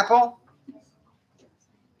relationship with Apple.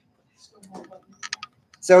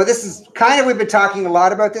 So this is kind of, we've been talking a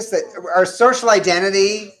lot about this, that our social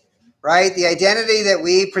identity, right? The identity that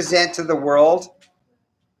we present to the world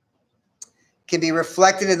can be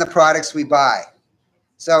reflected in the products we buy.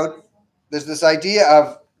 So there's this idea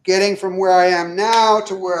of getting from where I am now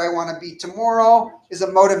to where I want to be tomorrow is a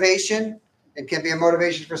motivation. It can be a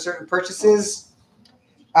motivation for certain purchases.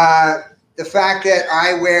 The fact that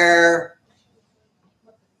I wear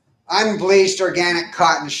unbleached organic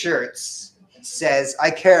cotton shirts says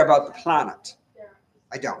I care about the planet.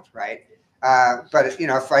 I don't, right? But you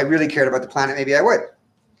know, if I really cared about the planet, maybe I would.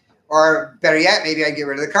 Or better yet, maybe I'd get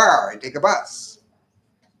rid of the car and take a bus.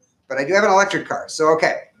 But I do have an electric car, so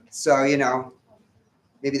okay. So, you know,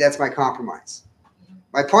 maybe that's my compromise.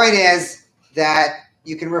 My point is that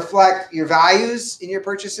you can reflect your values in your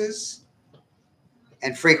purchases,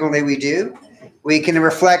 and frequently we do. We can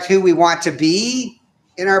reflect who we want to be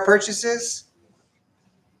in our purchases.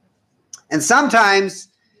 And sometimes,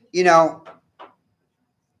 you know,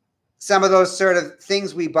 some of those sort of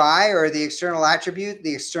things we buy or the external attribute,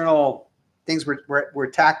 the external things we're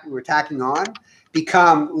tacking on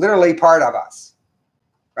become literally part of us,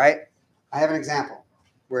 right? I have an example.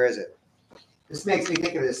 Where is it? This makes me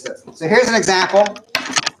think of this stuff. So here's an example.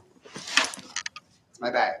 It's my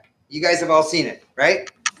bag. You guys have all seen it, right?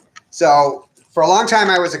 So for a long time,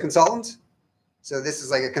 I was a consultant. So this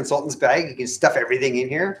is like a consultant's bag. You can stuff everything in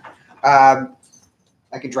here. I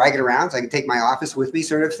can drag it around, so I can take my office with me,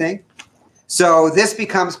 sort of thing. So this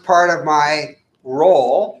becomes part of my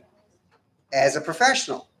role as a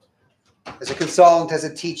professional, as a consultant, as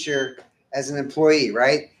a teacher, as an employee,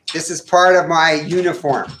 right? This is part of my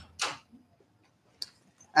uniform.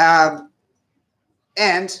 And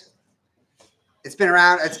it's been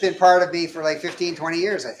around, it's been part of me for like 15, 20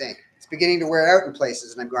 years, I think. It's beginning to wear out in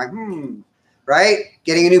places, and I'm going, right?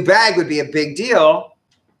 Getting a new bag would be a big deal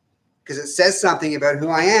because it says something about who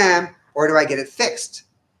I am, or do I get it fixed?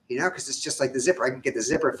 You know, because it's just like the zipper. I can get the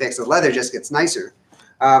zipper fixed. The leather just gets nicer.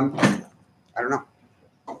 I don't know.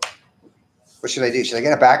 What should I do? Should I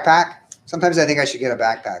get a backpack? Sometimes I think I should get a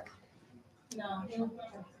backpack. No.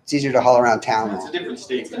 It's easier to haul around town. It's a different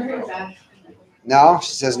state. No,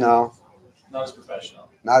 she says no. Not as professional.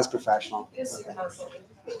 Not as professional.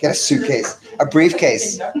 Get a suitcase, a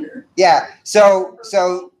briefcase. Yeah. So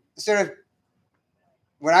sort of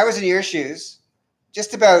when I was in your shoes,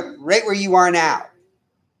 just about right where you are now,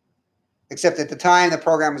 except at the time the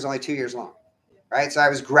program was only 2 years long, right? So I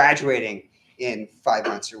was graduating in 5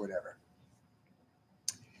 months or whatever.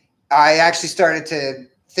 I actually started to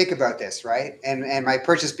think about this, right? And my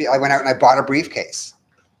purchase, I went out and I bought a briefcase.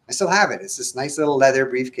 I still have it. It's this nice little leather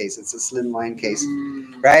briefcase. It's a slimline case,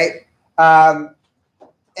 right?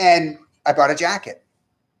 And I bought a jacket.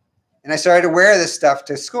 And I started to wear this stuff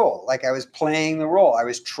to school. Like I was playing the role. I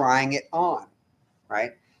was trying it on,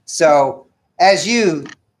 right? So as you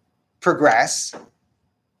progress,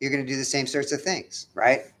 you're going to do the same sorts of things,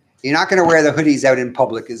 right? You're not going to wear the hoodies out in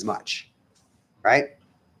public as much, right?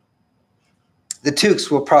 The toques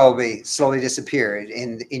will probably slowly disappear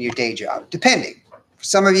in your day job, depending. For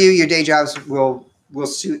some of you, your day jobs will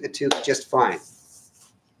suit the toque just fine.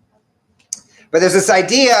 But there's this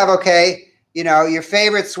idea of, okay, you know, your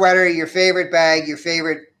favorite sweater, your favorite bag, your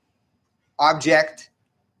favorite object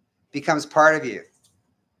becomes part of you.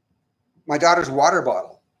 My daughter's water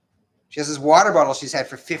bottle. She has this water bottle she's had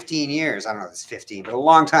for 15 years. I don't know if it's 15, but a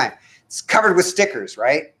long time. It's covered with stickers,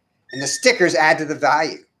 right? And the stickers add to the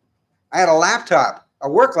value. I had a laptop, a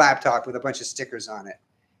work laptop with a bunch of stickers on it.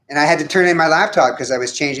 And I had to turn in my laptop because I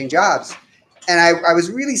was changing jobs. And I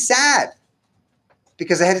was really sad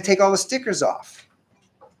because I had to take all the stickers off,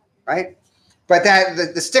 right? But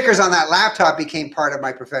the stickers on that laptop became part of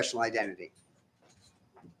my professional identity.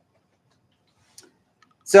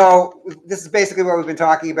 So this is basically what we've been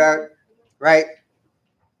talking about, right?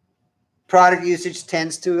 Product usage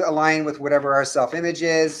tends to align with whatever our self-image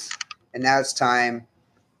is. And now it's time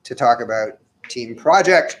to talk about team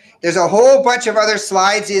project. There's a whole bunch of other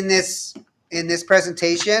slides in this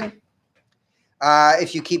presentation.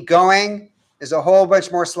 If you keep going, there's a whole bunch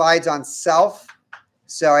more slides on self.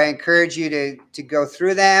 So I encourage you to go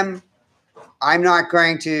through them. I'm not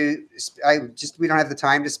going to, we don't have the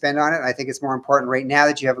time to spend on it. I think it's more important right now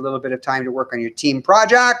that you have a little bit of time to work on your team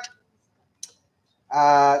project.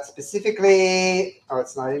 Specifically, oh,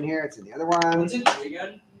 it's not in here. It's in the other one. When's it due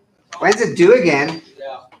again? When's it due again?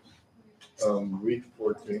 Yeah. Week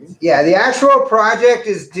 14. Yeah, the actual project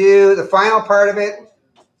is due, the final part of it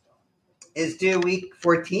is due week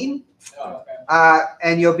 14. Oh, okay.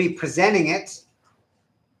 And you'll be presenting it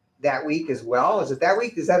that week as well. Is it that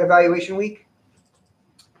week? Is that evaluation week?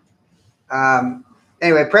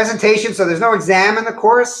 Anyway, presentation. So there's no exam in the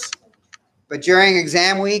course, but during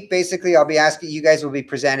exam week, basically, I'll be asking, you guys will be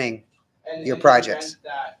presenting And your in the projects. event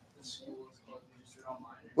that the school is closed, you just do it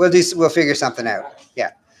online. We'll figure something out.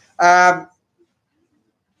 Yeah.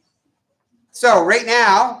 So right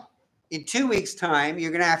now, in 2 weeks' time,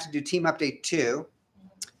 you're going to have to do Team Update 2.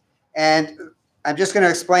 And I'm just going to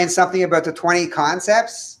explain something about the 20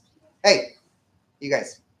 concepts. Hey, you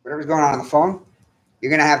guys, whatever's going on the phone, you're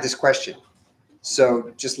going to have this question.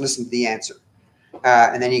 So just listen to the answer.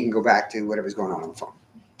 And then you can go back to whatever's going on the phone.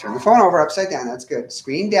 Turn the phone over upside down. That's good.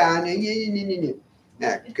 Screen down.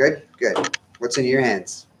 Yeah, good, good. What's in your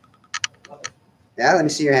hands? Yeah, let me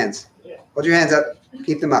see your hands. Hold your hands up.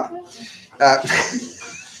 Keep them up.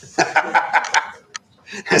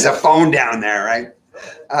 There's a phone down there, right?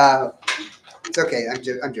 It's okay.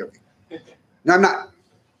 I'm joking. No, I'm not.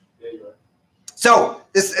 So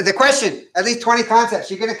the question, at least 20 concepts.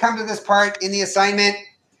 You're going to come to this part in the assignment,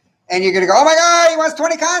 and you're going to go, oh my God, he wants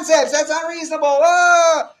 20 concepts. That's unreasonable.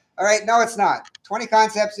 Oh! All right, no, it's not. 20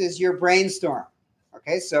 concepts is your brainstorm.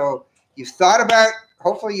 Okay, so you've thought about,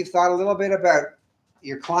 hopefully you've thought a little bit about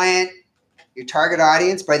your client, your target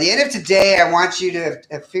audience. By the end of today, I want you to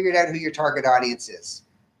have figured out who your target audience is.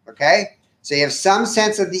 Okay, so you have some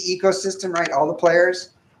sense of the ecosystem, right? All the players.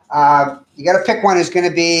 You got to pick one who's going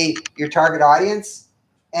to be your target audience.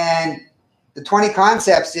 And the 20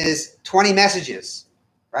 concepts is 20 messages,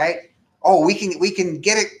 right? Oh, we can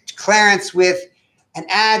get it Clarence with an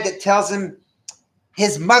ad that tells him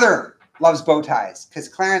his mother loves bow ties because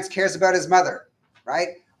Clarence cares about his mother, right?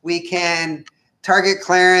 We can target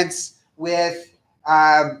Clarence with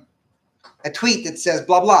a tweet that says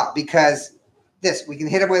blah, blah, because this, we can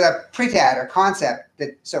hit him with a print ad or concept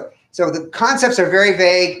that, so the concepts are very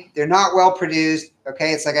vague. They're not well produced.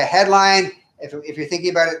 Okay. It's like a headline. If you're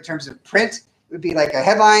thinking about it in terms of print, it would be like a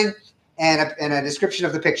headline and a description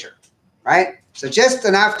of the picture, right? So just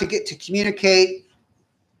enough to get to communicate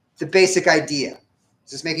the basic idea.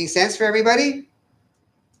 Is this making sense for everybody?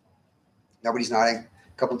 Nobody's nodding.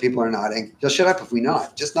 A couple of people are nodding. Just shut up if we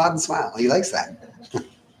nod. Just nod and smile. He likes that.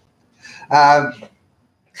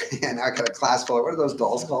 And now I got a class full of, what are those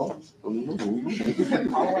dolls called?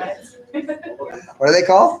 Bobbleheads. What are they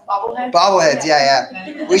called? Bobbleheads. Bobbleheads,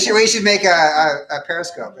 yeah. We should make a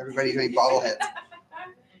Periscope. Everybody doing bobbleheads.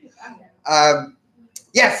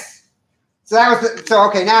 Yes. So that was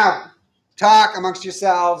okay. Now talk amongst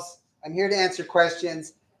yourselves. I'm here to answer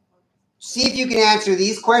questions. See if you can answer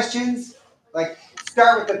these questions. Like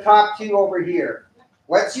start with the top two over here.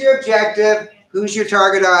 What's your objective? Who's your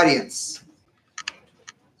target audience?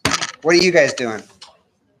 What are you guys doing?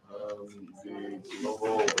 The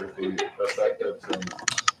global or the effect of some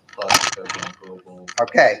plastic has on global.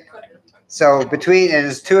 Okay. So between, and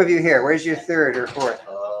there's two of you here. Where's your third or fourth?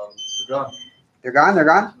 They're gone. They're gone? They're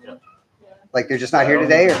gone? Yeah. Like they're just not here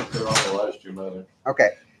today? Or? They're on the live stream either.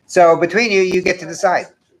 Okay. So between you, you get to decide.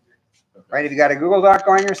 Okay. Right? Have you got a Google Doc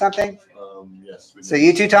going or something? Yes. We So do.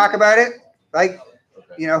 you two talk about it? Like,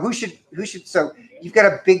 Okay. you know, who should, so you've got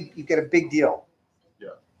a big deal. Yeah.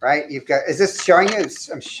 Right? You've got, is this showing you?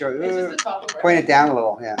 I'm sure. It's just the top of Point it down a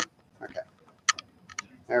little. Yeah. Okay.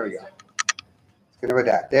 There we go. Good with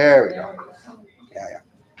that. There we go.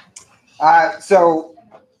 Yeah. So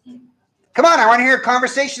come on, I want to hear a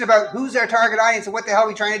conversation about who's our target audience and what the hell are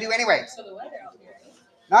we trying to do anyway. So the weather out here.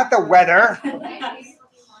 Not the weather.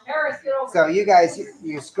 Harris, get over. So you guys,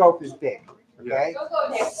 your scope is big. Okay.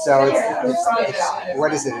 So it's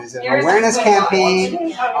what is it? Is it an awareness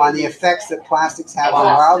campaign on the effects that plastics have on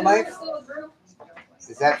wildlife?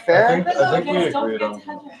 Is that fair? I think we agreed on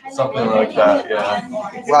something like that. Yeah.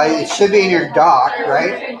 Well, it should be in your doc,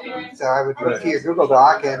 right? So I would look to your Google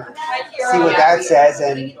Doc and see what that says.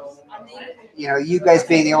 And, you know, you guys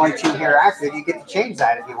being the only two here active, you get to change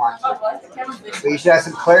that if you want to. But you should have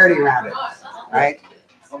some clarity around it, right?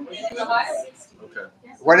 Okay.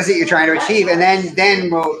 What is it you're trying to achieve? And then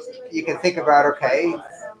you can think about, okay,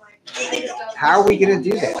 how are we going to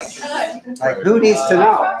do this? Like, who needs to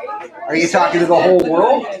know? Are you talking to the whole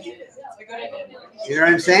world? You know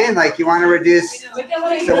what I'm saying? Like, you want to reduce.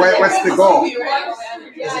 So what's the goal?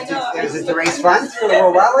 Is it to raise funds for the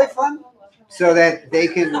World Wildlife Fund so that they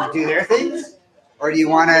can do their things? Or do you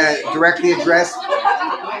want to directly address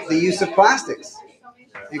the use of plastics?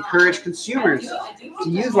 Encourage consumers to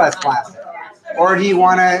use less plastic? Or do you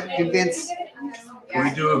want to convince? Can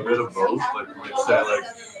we do a bit of both? Like, we say, like,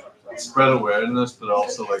 spread awareness, but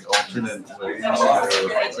also, like, alternate ways to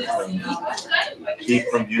keep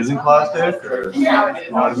from using plastic, or, you know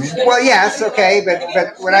what I mean? Well, yes, okay, but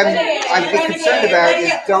what I'm concerned about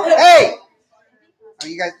is don't. Hey, are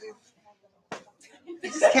you guys? You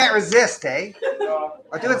just can't resist, eh?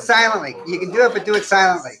 Or do it silently. You can do it, but do it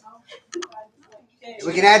silently.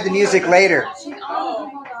 We can add the music later.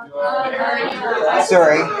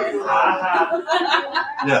 Sorry.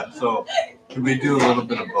 Yeah, so can we do a little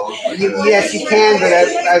bit of both? Yes, you can, but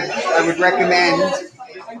I would recommend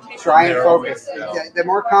try and focus. The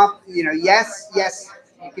more yes,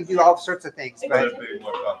 you can do all sorts of things, but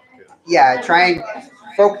yeah, try and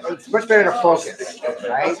focus. It's much better to focus,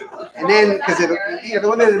 right? And then, because you have a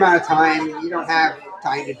limited amount of time, you don't have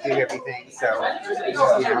time to do everything, so.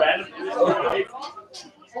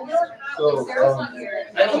 So,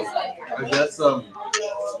 I guess, what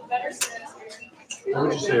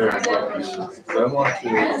would you say?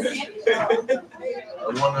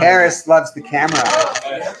 Harris loves the camera,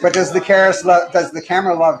 but does the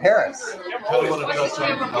camera love Harris? I kind of want to touch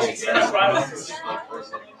on how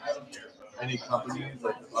any companies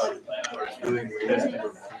are doing ways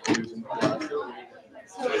to using plastic.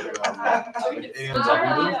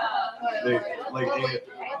 Like A&W,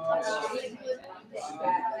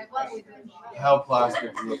 how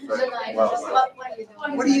plastic will affect wildlife.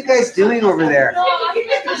 What are you guys doing over there? What?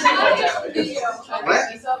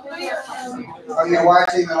 Oh, you're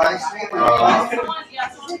watching the live stream?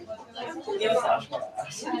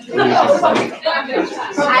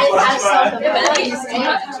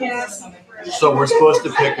 So we're supposed to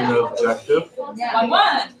pick an objective.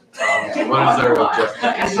 What is our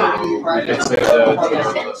objective? So we can say that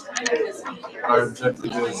our objective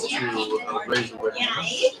is to raise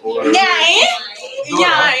awareness. Or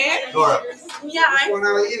Nora. What's going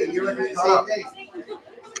on with you? You're looking at the same thing.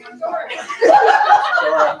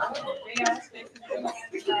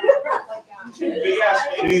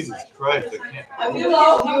 Jesus Christ, I can't.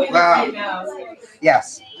 Wow.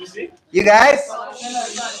 Yes. You guys?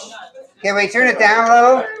 Can we turn it down a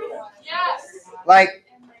little? Yes. Like,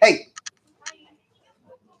 hey.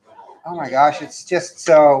 Oh my gosh, it's just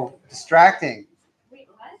so distracting.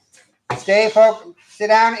 Stay focused. Sit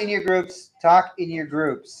down in your groups. Talk in your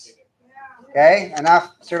groups. Okay?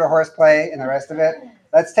 Enough sort of horseplay and the rest of it.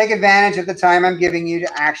 Let's take advantage of the time I'm giving you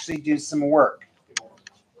to actually do some work.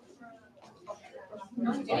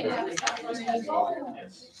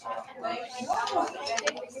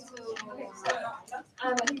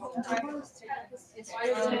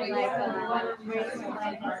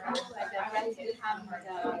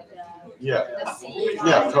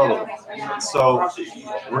 Yeah, totally. So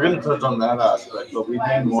we're gonna touch on that aspect, but we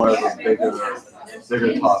need more of a bigger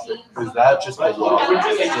topic. Is that just a law?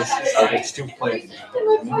 It's too plain.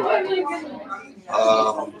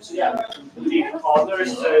 So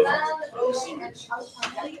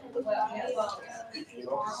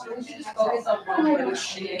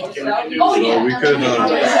we could.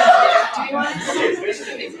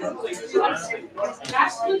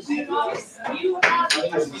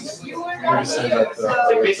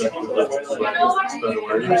 Maybe say that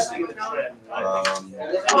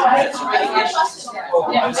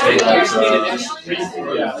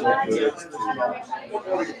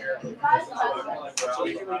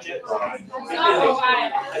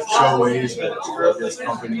show ways that this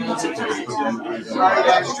company needs to Sorry,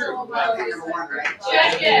 that's true.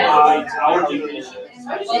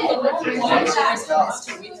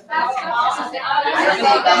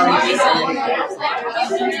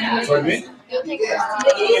 Pardon me?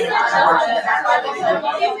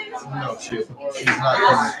 No, she's not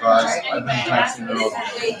coming by. I've been texting her all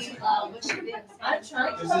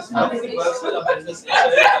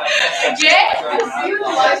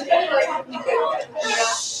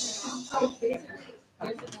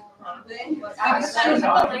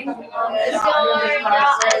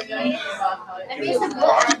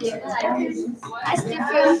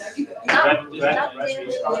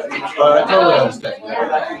I totally understand.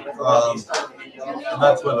 And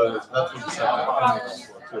that's what the second opinion is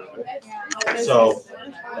for too. Right? So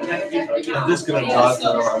I'm just gonna jot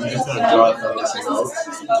that. I'm just gonna jot that as a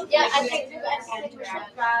note. Yeah, I think you guys can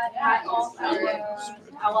write all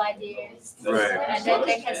our ideas. Right. And then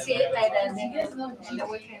they can see it later and then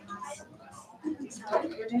we can.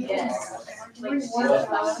 Yes.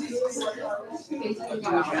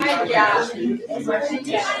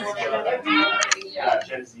 Yeah,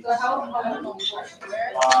 Gen Z.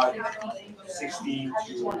 60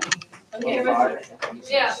 to 25.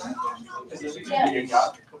 Yeah.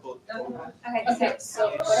 Okay, so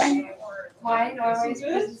why Norway's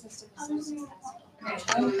prison system is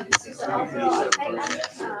so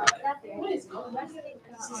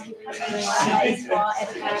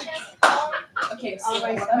Okay,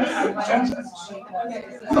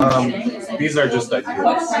 These are just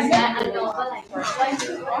ideas.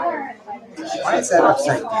 Why is that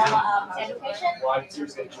upside down?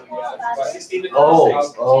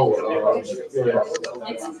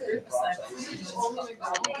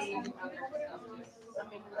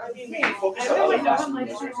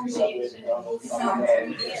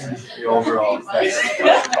 The overall effect.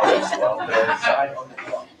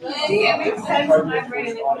 Yeah, it makes sense in my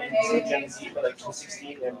brain. Gen Z, but like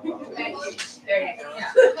 16 and There you go.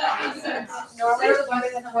 Normally, the one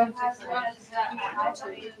that one has one is that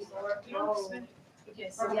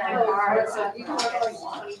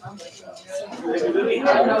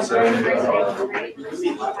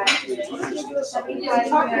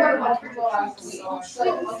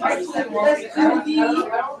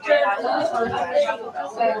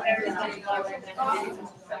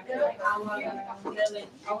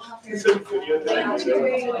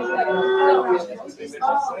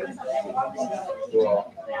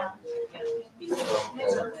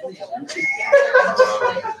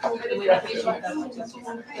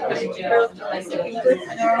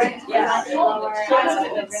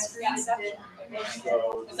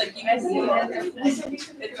it's like you can see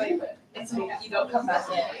it. It's like you don't come back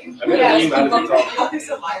in. Yeah,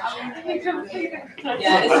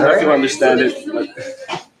 Yeah, I can understand it.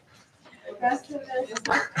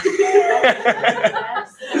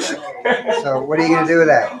 So what are you gonna do with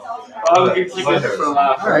that? I'll keep it for a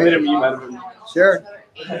laugh. All right. I made a meme out of it. Sure.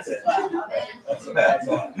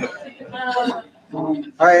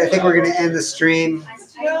 All right, I think we're gonna end the stream.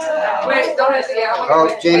 Wait, don't have to get out.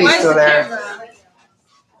 Oh, Jamie's still there.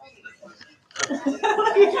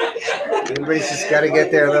 Everybody's just got to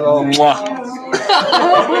get their little. Oh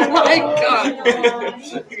my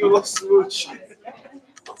god! You look smooch.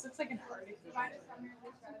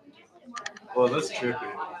 Well, that's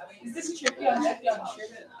trippy. Is this trippy on Trippy on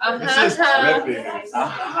Trippy? This is trippy.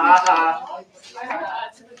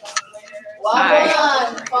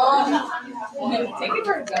 Take it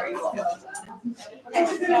for a very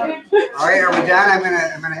All right, are we done? I'm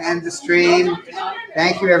gonna end the stream.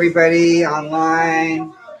 Thank you, everybody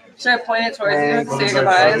online. Should I point it towards you and Thanks. say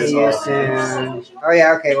goodbye? See you soon. Oh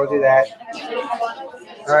yeah, okay, we'll do that.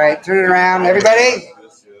 All right, turn it around, everybody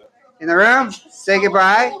in the room. Say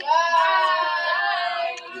goodbye.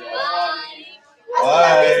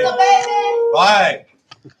 Bye. Bye.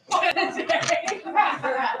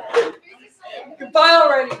 Goodbye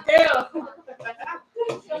already. Damn.